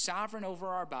that he's sovereign over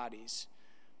our bodies.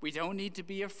 We don't need to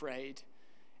be afraid,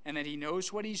 and that he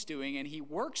knows what he's doing, and he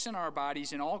works in our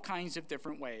bodies in all kinds of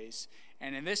different ways.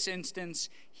 And in this instance,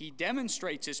 he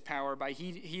demonstrates his power by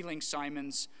healing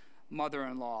Simon's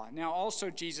mother-in-law. Now,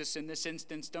 also Jesus in this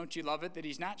instance, don't you love it, that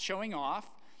he's not showing off.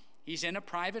 He's in a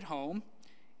private home,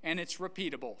 and it's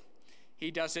repeatable. He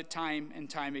does it time and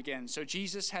time again. So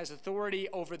Jesus has authority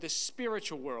over the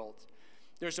spiritual world.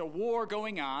 There's a war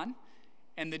going on,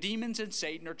 and the demons and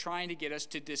Satan are trying to get us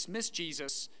to dismiss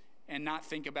Jesus and not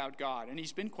think about God. And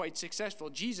he's been quite successful.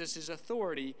 Jesus is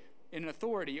authority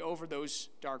over those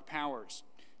dark powers.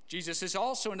 Jesus is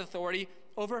also an authority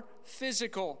over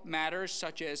physical matters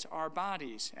such as our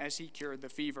bodies, as he cured the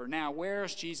fever. Now,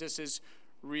 where's Jesus'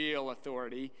 real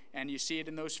authority? And you see it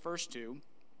in those first two,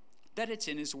 that it's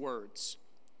in his words.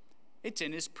 It's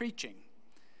in his preaching.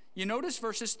 You notice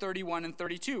verses 31 and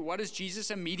 32. What does Jesus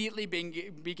immediately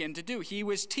begin to do? He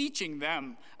was teaching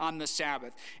them on the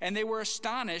Sabbath, and they were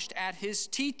astonished at his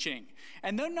teaching.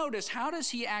 And then notice, how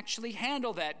does he actually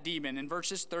handle that demon in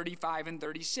verses 35 and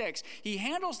 36? He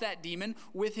handles that demon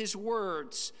with his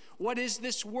words. What is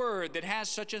this word that has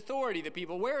such authority? The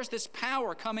people, where is this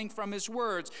power coming from his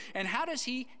words? And how does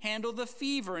he handle the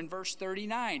fever in verse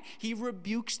 39? He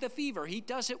rebukes the fever. He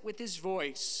does it with his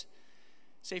voice.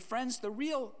 Say, friends, the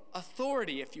real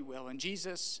authority, if you will, in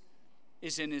Jesus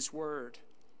is in his word.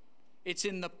 It's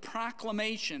in the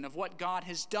proclamation of what God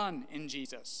has done in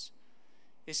Jesus.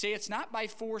 You see, it's not by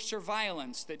force or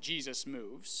violence that Jesus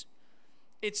moves.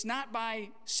 It's not by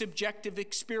subjective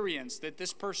experience that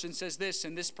this person says this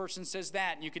and this person says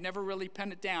that, and you can never really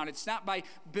pin it down. It's not by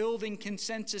building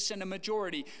consensus in a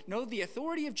majority. No, the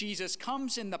authority of Jesus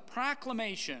comes in the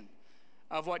proclamation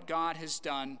of what God has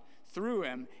done through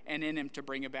him and in him to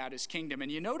bring about his kingdom.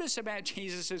 And you notice about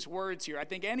Jesus' words here. I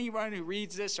think anyone who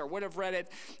reads this or would have read it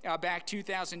back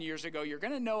 2,000 years ago, you're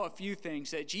going to know a few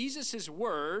things. That Jesus'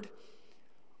 word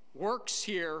works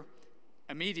here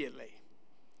immediately.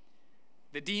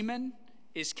 The demon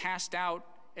is cast out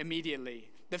immediately.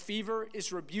 The fever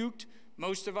is rebuked.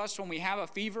 Most of us, when we have a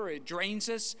fever, it drains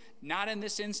us. Not in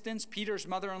this instance. Peter's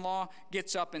mother-in-law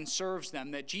gets up and serves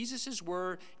them. That Jesus'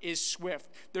 word is swift.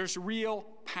 There's real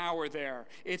power there.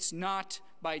 It's not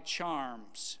by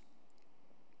charms.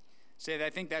 I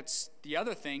think that's the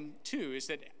other thing, too, is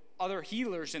that other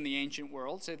healers in the ancient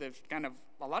world, there's kind of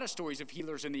a lot of stories of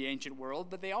healers in the ancient world,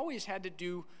 but they always had to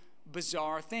do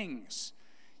bizarre things.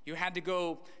 You had to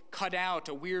go cut out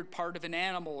a weird part of an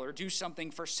animal or do something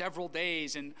for several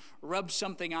days and rub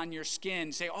something on your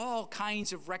skin. Say all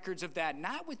kinds of records of that.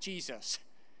 Not with Jesus.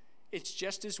 It's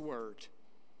just his word.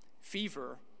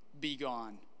 Fever, be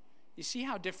gone. You see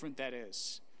how different that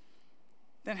is?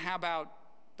 Then how about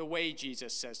the way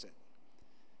Jesus says it?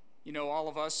 You know, all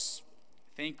of us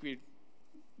think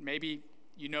maybe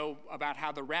you know about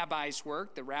how the rabbis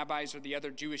worked. The rabbis are the other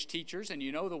Jewish teachers, and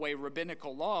you know the way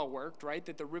rabbinical law worked, right?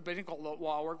 That the rabbinical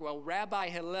law worked, well, Rabbi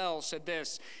Hillel said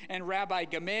this, and Rabbi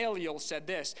Gamaliel said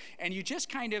this. And you just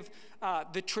kind of,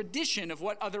 the tradition of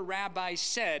what other rabbis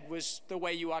said was the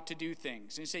way you ought to do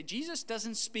things. And you say, Jesus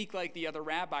doesn't speak like the other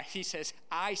rabbi. He says,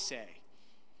 I say,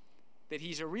 that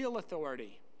he's a real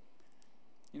authority.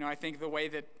 You know, I think the way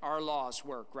that our laws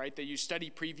work, right, that you study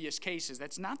previous cases,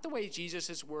 that's not the way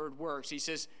Jesus' word works. He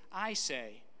says, I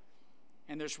say,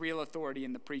 and there's real authority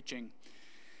in the preaching.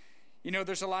 You know,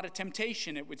 there's a lot of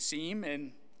temptation, it would seem,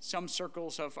 in some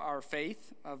circles of our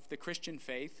faith, of the Christian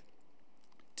faith,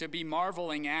 to be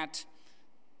marveling at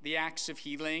the acts of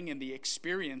healing and the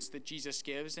experience that Jesus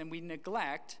gives, and we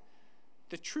neglect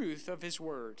the truth of his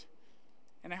word.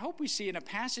 And I hope we see in a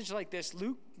passage like this,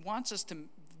 Luke wants us to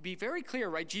be very clear,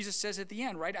 right? Jesus says at the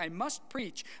end, right? I must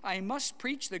preach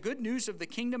the good news of the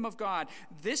kingdom of God.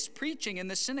 This preaching in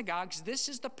the synagogues, this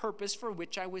is the purpose for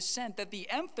which I was sent, that the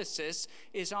emphasis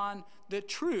is on the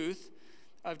truth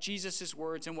of Jesus'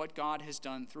 words and what God has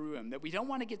done through him. That we don't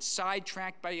want to get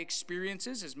sidetracked by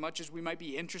experiences as much as we might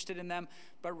be interested in them,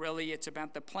 but really it's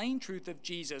about the plain truth of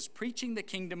Jesus, preaching the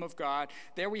kingdom of God.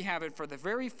 There we have it for the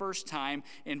very first time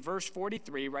in verse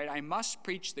 43, right? I must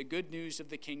preach the good news of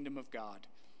the kingdom of God.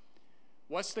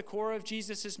 What's the core of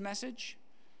Jesus' message?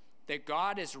 That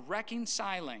God is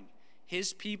reconciling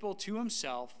his people to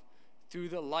himself through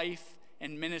the life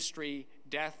and ministry,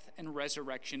 death and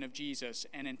resurrection of Jesus.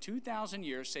 And in 2,000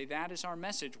 years, say that is our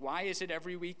message. Why is it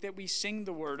every week that we sing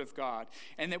the word of God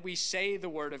and that we say the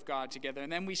word of God together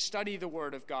and then we study the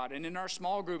word of God? And in our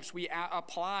small groups, we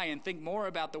apply and think more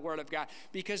about the word of God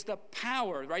because the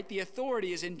power, right, the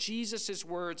authority is in Jesus'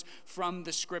 words from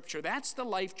the scripture. That's the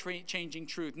life-changing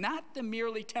truth, not the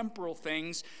merely temporal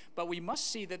things, but we must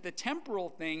see that the temporal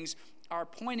things are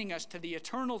pointing us to the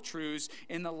eternal truths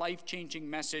in the life-changing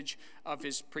message of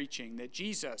his preaching, that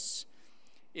Jesus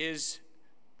is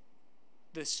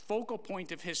this focal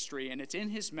point of history, and it's in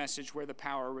his message where the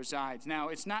power resides. Now,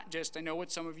 it's not just, I know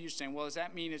what some of you are saying, well, does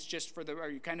that mean it's just are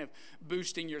you kind of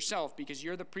boosting yourself because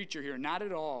you're the preacher here? Not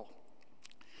at all.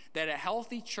 That a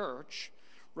healthy church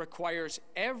requires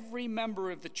every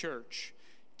member of the church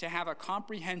to have a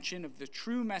comprehension of the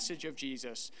true message of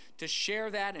Jesus, to share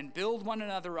that and build one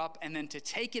another up, and then to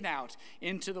take it out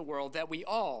into the world, that we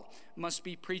all must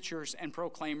be preachers and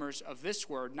proclaimers of this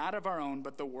word, not of our own,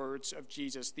 but the words of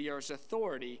Jesus. There's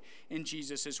authority in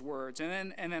Jesus' words.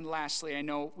 And then lastly, I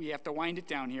know we have to wind it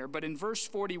down here, but in verse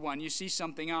 41, you see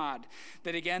something odd,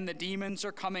 that again, the demons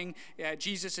are coming.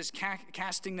 Jesus is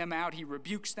casting them out. He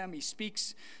rebukes them. He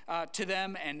speaks to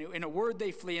them, and in a word they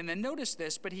flee. And then notice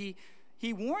this, but he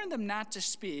warned them not to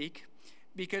speak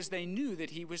because they knew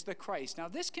that he was the Christ. Now,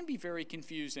 this can be very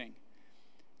confusing.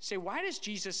 Say, why does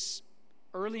Jesus,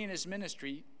 early in his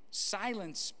ministry,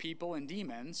 silence people and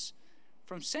demons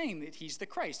from saying that he's the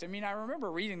Christ? I mean, I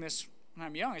remember reading this when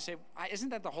I'm young. I say, isn't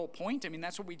that the whole point? I mean,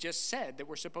 that's what we just said, that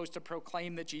we're supposed to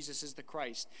proclaim that Jesus is the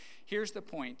Christ. Here's the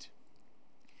point,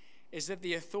 is that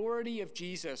the authority of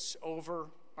Jesus over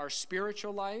our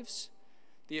spiritual lives,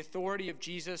 the authority of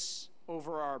Jesus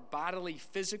over our bodily,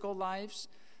 physical lives,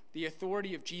 the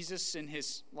authority of Jesus in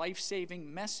his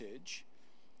life-saving message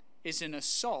is an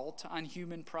assault on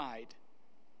human pride.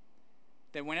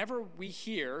 That whenever we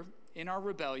hear in our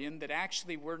rebellion that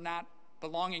actually we're not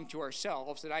belonging to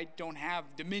ourselves, that I don't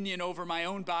have dominion over my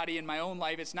own body and my own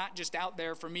life, it's not just out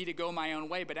there for me to go my own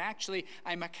way, but actually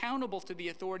I'm accountable to the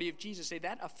authority of Jesus, say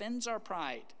that offends our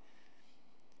pride.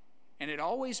 And it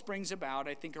always brings about,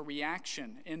 I think, a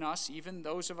reaction in us, even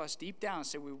those of us deep down,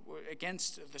 say we're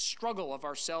against the struggle of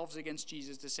ourselves against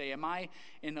Jesus, to say, am I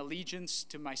in allegiance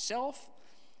to myself,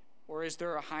 or is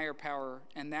there a higher power?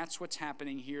 And that's what's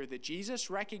happening here, that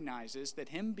Jesus recognizes that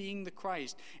him being the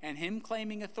Christ and him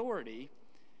claiming authority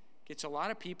gets a lot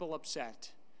of people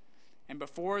upset. And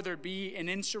before there'd be an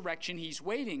insurrection, he's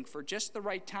waiting for just the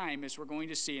right time, as we're going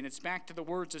to see. And it's back to the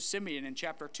words of Simeon in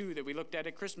chapter 2 that we looked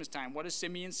at Christmas time. What does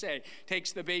Simeon say?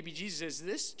 Takes the baby Jesus,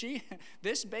 says,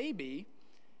 this baby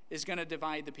is going to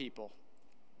divide the people.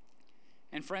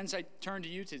 And friends, I turn to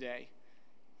you today.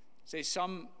 Say,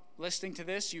 some listening to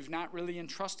this, you've not really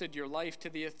entrusted your life to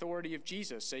the authority of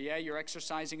Jesus. So yeah, you're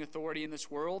exercising authority in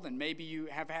this world, and maybe you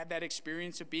have had that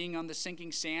experience of being on the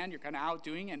sinking sand. You're kind of out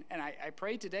doing, and I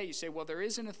pray today, you say, well, there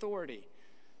is an authority.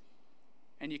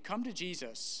 And you come to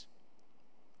Jesus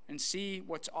and see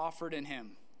what's offered in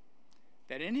him.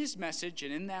 That in his message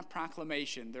and in that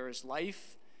proclamation, there is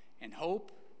life and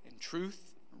hope and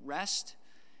truth, rest.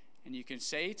 And you can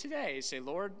say today, say,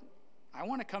 Lord, I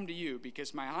want to come to you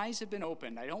because my eyes have been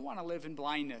opened. I don't want to live in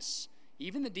blindness.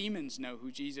 Even the demons know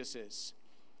who Jesus is.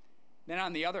 Then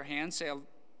on the other hand, say,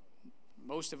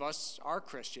 most of us are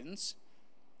Christians.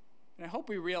 And I hope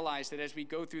we realize that as we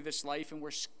go through this life and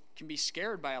can be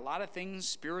scared by a lot of things,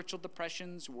 spiritual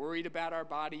depressions, worried about our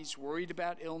bodies, worried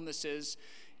about illnesses,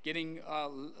 getting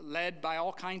led by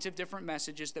all kinds of different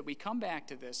messages, that we come back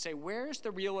to this. Say, where's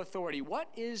the real authority? What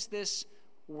is this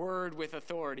word with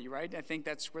authority, right? I think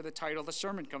that's where the title of the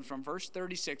sermon comes from. Verse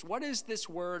 36. What is this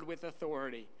word with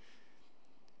authority?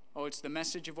 Oh, it's the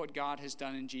message of what God has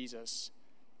done in Jesus.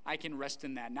 I can rest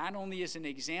in that. Not only as an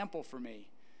example for me,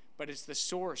 but it's the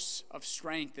source of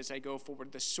strength as I go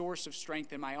forward, the source of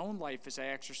strength in my own life as I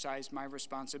exercise my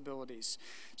responsibilities.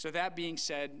 So that being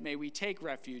said, may we take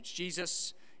refuge.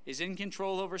 Jesus is in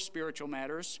control over spiritual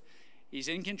matters. He's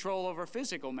in control over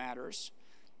physical matters.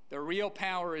 The real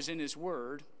power is in his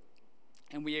word,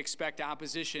 and we expect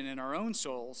opposition in our own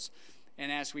souls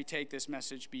and as we take this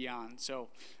message beyond. So,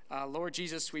 Lord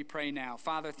Jesus, we pray now.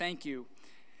 Father, thank you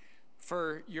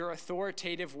for your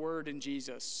authoritative word in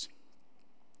Jesus,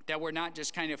 that we're not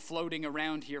just kind of floating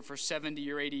around here for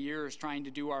 70 or 80 years trying to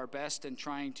do our best and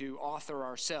trying to author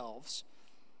ourselves,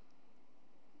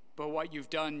 but what you've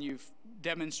done, you've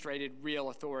demonstrated real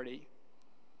authority.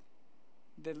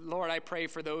 That, Lord, I pray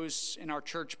for those in our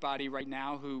church body right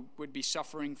now who would be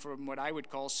suffering from what I would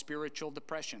call spiritual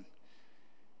depression.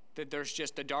 That there's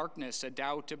just a darkness, a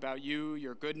doubt about you,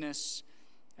 your goodness,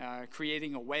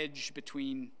 creating a wedge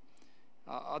between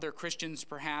other Christians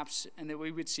perhaps, and that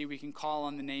we would see we can call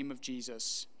on the name of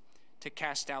Jesus to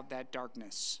cast out that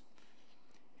darkness.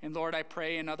 And Lord, I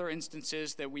pray in other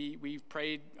instances that we've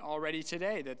prayed already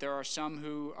today, that there are some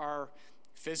who are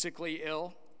physically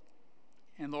ill.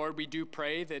 And Lord, we do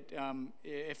pray that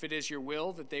if it is your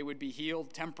will, that they would be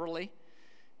healed temporally,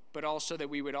 but also that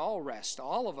we would all rest,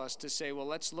 all of us, to say, well,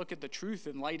 let's look at the truth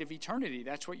in light of eternity.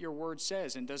 That's what your word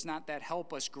says. And does not that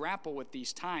help us grapple with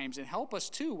these times, and help us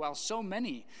too, while so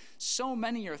many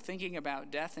are thinking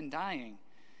about death and dying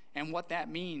and what that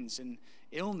means and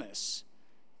illness,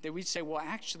 that we'd say, well,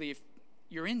 actually, if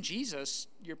you're in Jesus,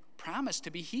 you're promised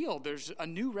to be healed. There's a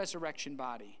new resurrection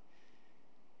body.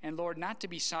 And Lord, not to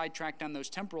be sidetracked on those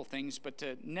temporal things, but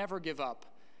to never give up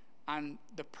on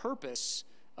the purpose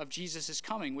of Jesus'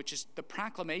 coming, which is the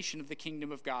proclamation of the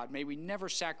kingdom of God. May we never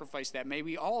sacrifice that. May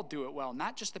we all do it well,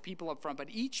 not just the people up front, but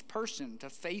each person to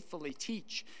faithfully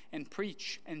teach and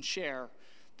preach and share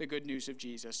the good news of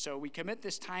Jesus. So we commit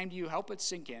this time to you. Help it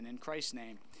sink in Christ's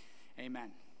name,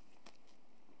 amen.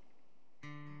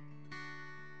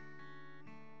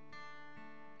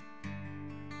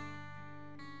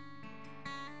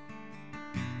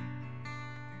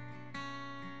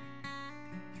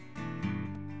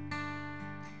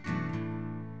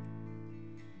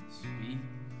 Speak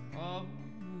of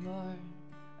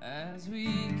as we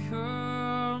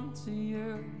come to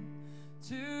you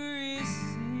to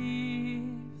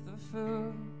receive the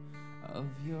food of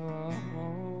your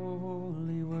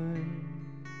holy word.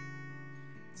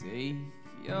 Take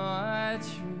your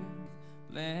truth,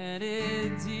 let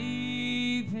it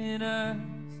deep in us,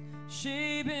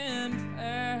 shape and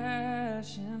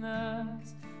fashion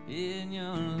us in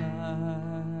your likeness,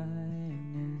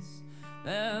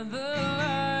 that the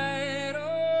light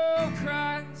of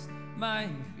Christ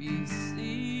might be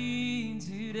seen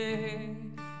today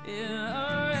in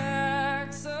our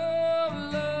acts of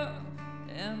love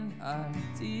and our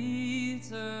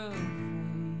deeds of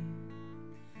faith.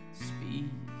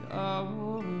 Speak,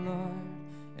 O Lord,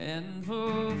 and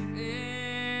fulfill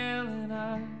in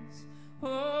us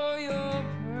all your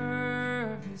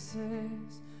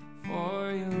purposes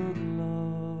for your glory.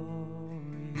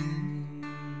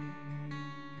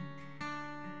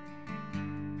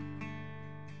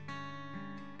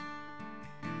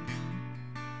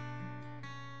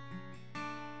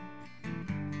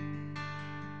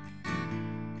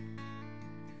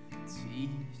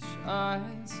 Teach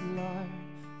us, Lord,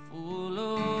 full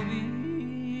obedience,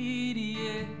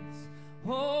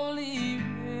 holy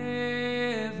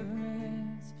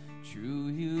reverence, true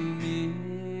humility.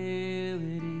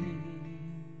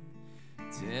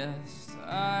 Test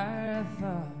our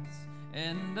thoughts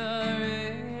and our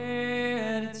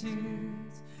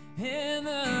attitudes in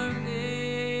the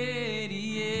radiance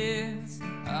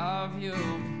of your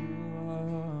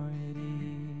purity.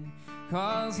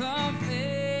 Cause our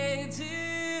faith to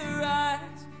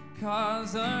rise,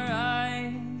 cause our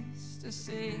eyes to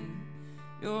see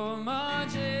your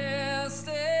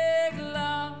majestic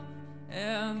love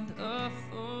and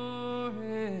authority.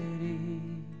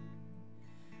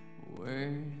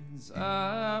 Words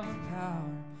of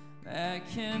power that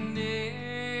can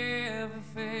never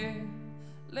fail.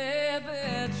 Let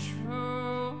the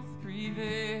truth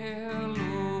prevail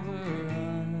over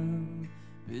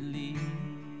unbelief.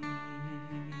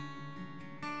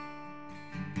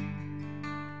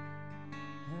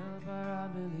 Help our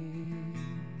unbelief.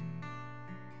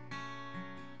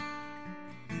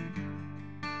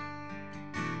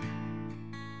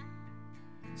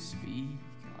 Speak,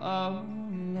 O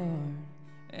Lord,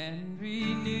 and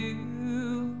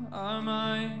renew our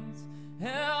minds.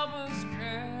 Help us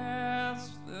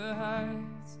grasp the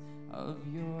heights of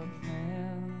your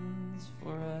plans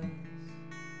for us.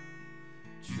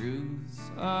 Truths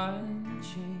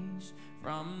unchanged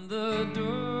from the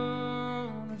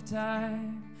dawn of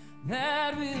time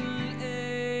that will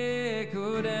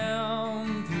echo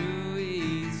down through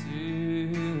eternity.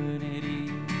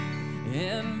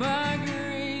 And by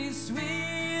grace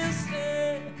we'll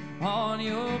stay on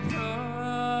your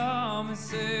promises,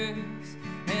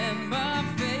 and by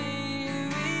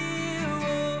faith we'll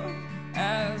walk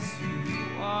as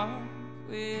you walk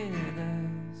with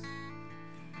us.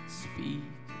 Speak,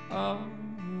 O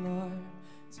Lord,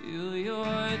 till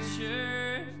your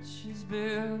church is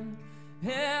built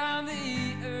and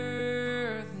the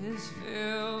earth is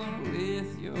filled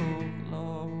with your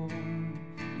glory.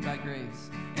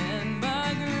 And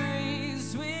by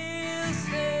grace we'll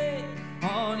stay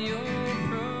on your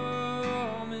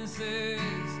promises,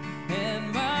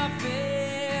 and by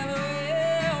faith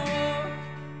we'll walk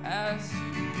as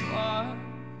you walk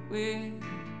with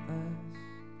us.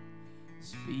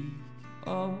 Speak, O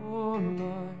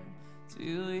Lord,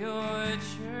 till your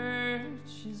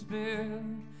church is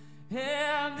built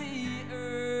and the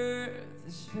earth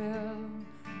is filled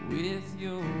with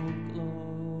your glory.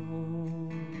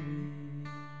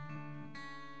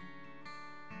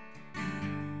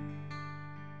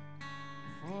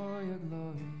 For your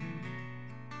glory.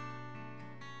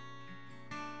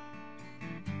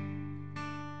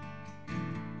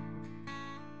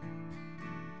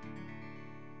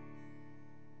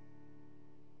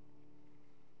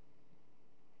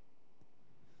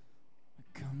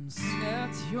 Come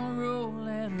set your rule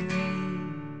and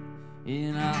reign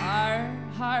in our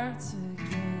hearts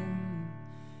again.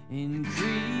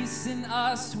 Increase in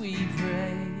us, we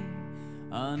pray,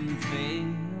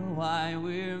 unfail why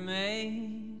we're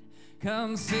made.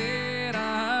 Come set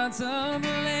our hearts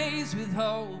ablaze with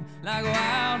hope, like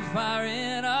wildfire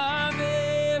in our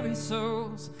very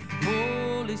souls.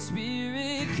 Holy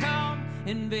Spirit, come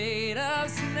invade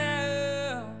us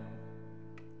now.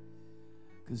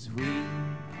 'Cause we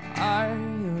are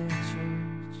your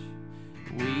church.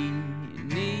 We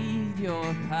need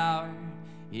your power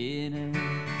in us.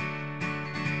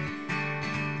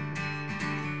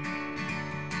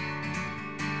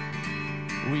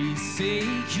 We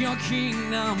seek your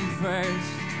kingdom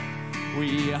first.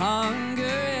 We hunger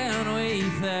and we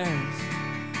thirst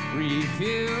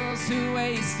refuse to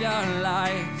waste our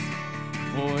lives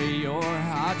for your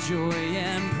hot joy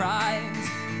and pride.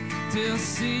 To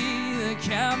see the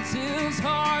captives'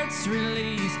 hearts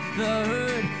release, the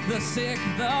hurt, the sick,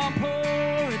 the poor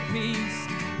at peace.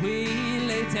 We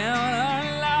lay down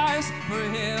our lives for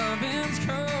heaven's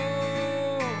cause.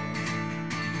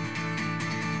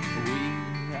 We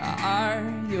are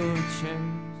your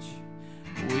church.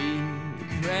 We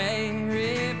pray,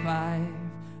 revive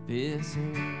this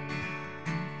earth.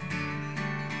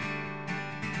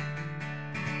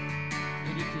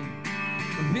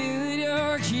 Build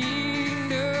your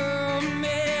kingdom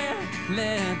here,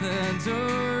 let the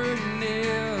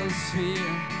darkness fear.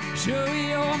 Show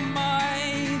your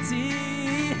mighty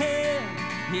hand,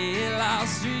 heal our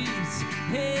streets,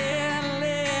 and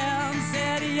land.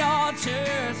 Set your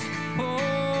church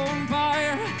on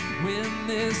fire, win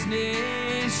this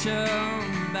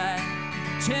nation back.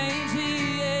 Change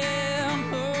the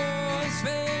atmosphere,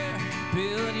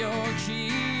 build your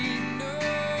kingdom,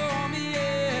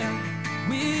 yeah,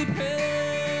 we pray.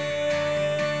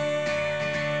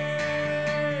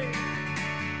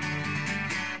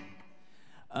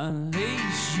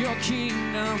 Unleash your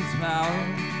kingdom's power,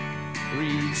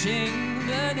 reaching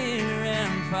the near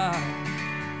and far.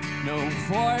 No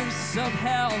force of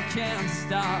hell can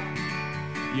stop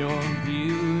your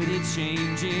beauty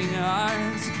changing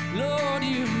ours. Lord,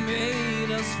 you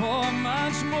made us for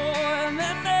much more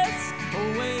than this.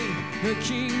 Awake the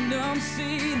kingdom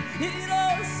seed in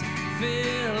us,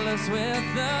 fill us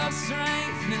with the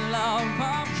strength and love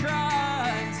of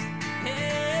Christ.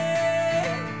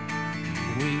 Hey,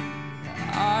 we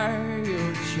are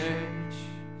your church.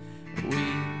 We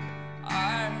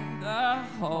are the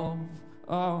hope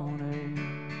on earth.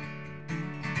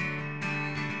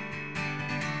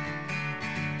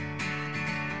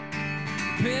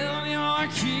 Build your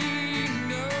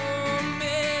kingdom,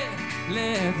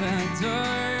 let the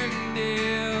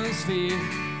darkness fear.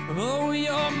 Oh,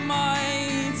 your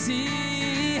mighty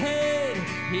head,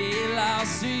 heal our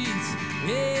streets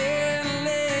and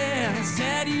land.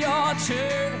 Set your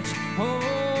church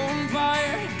on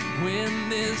fire, win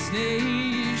this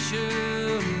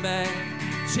nation back.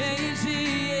 Change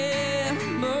the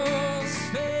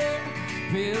atmosphere,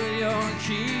 build your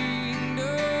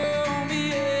kingdom,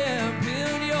 yeah,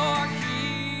 build your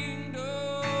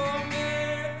kingdom,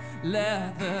 yeah.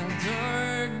 Let the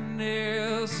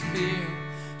darkness fear.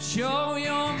 Show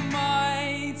your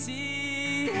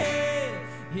mighty hand,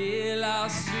 heal our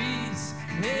streets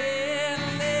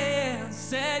and land.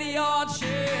 Set your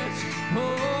church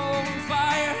on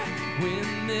fire,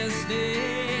 win this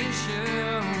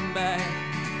nation back.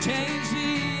 Change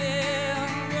the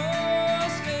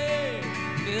atmosphere,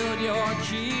 build your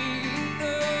kingdom,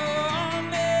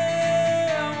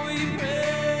 and we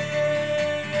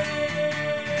pray.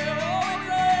 Oh,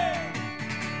 pray.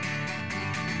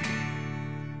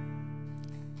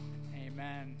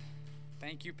 Amen.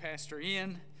 Thank you, Pastor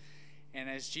Ian. And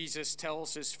as Jesus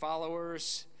tells his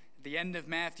followers at the end of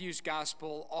Matthew's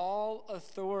gospel, all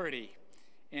authority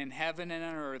in heaven and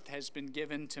on earth has been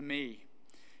given to me.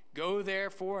 Go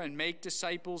therefore and make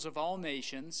disciples of all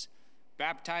nations,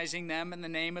 baptizing them in the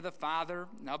name of the Father,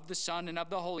 and of the Son, and of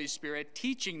the Holy Spirit,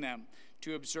 teaching them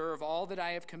to observe all that I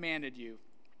have commanded you.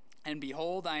 And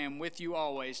behold, I am with you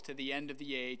always to the end of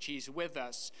the age. He's with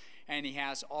us, and he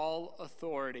has all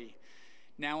authority.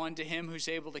 Now unto him who's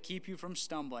able to keep you from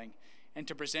stumbling, and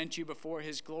to present you before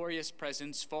his glorious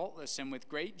presence, faultless and with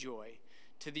great joy,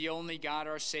 to the only God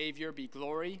our Savior be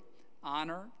glory,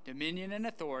 honor, dominion, and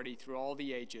authority through all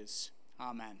the ages.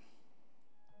 Amen.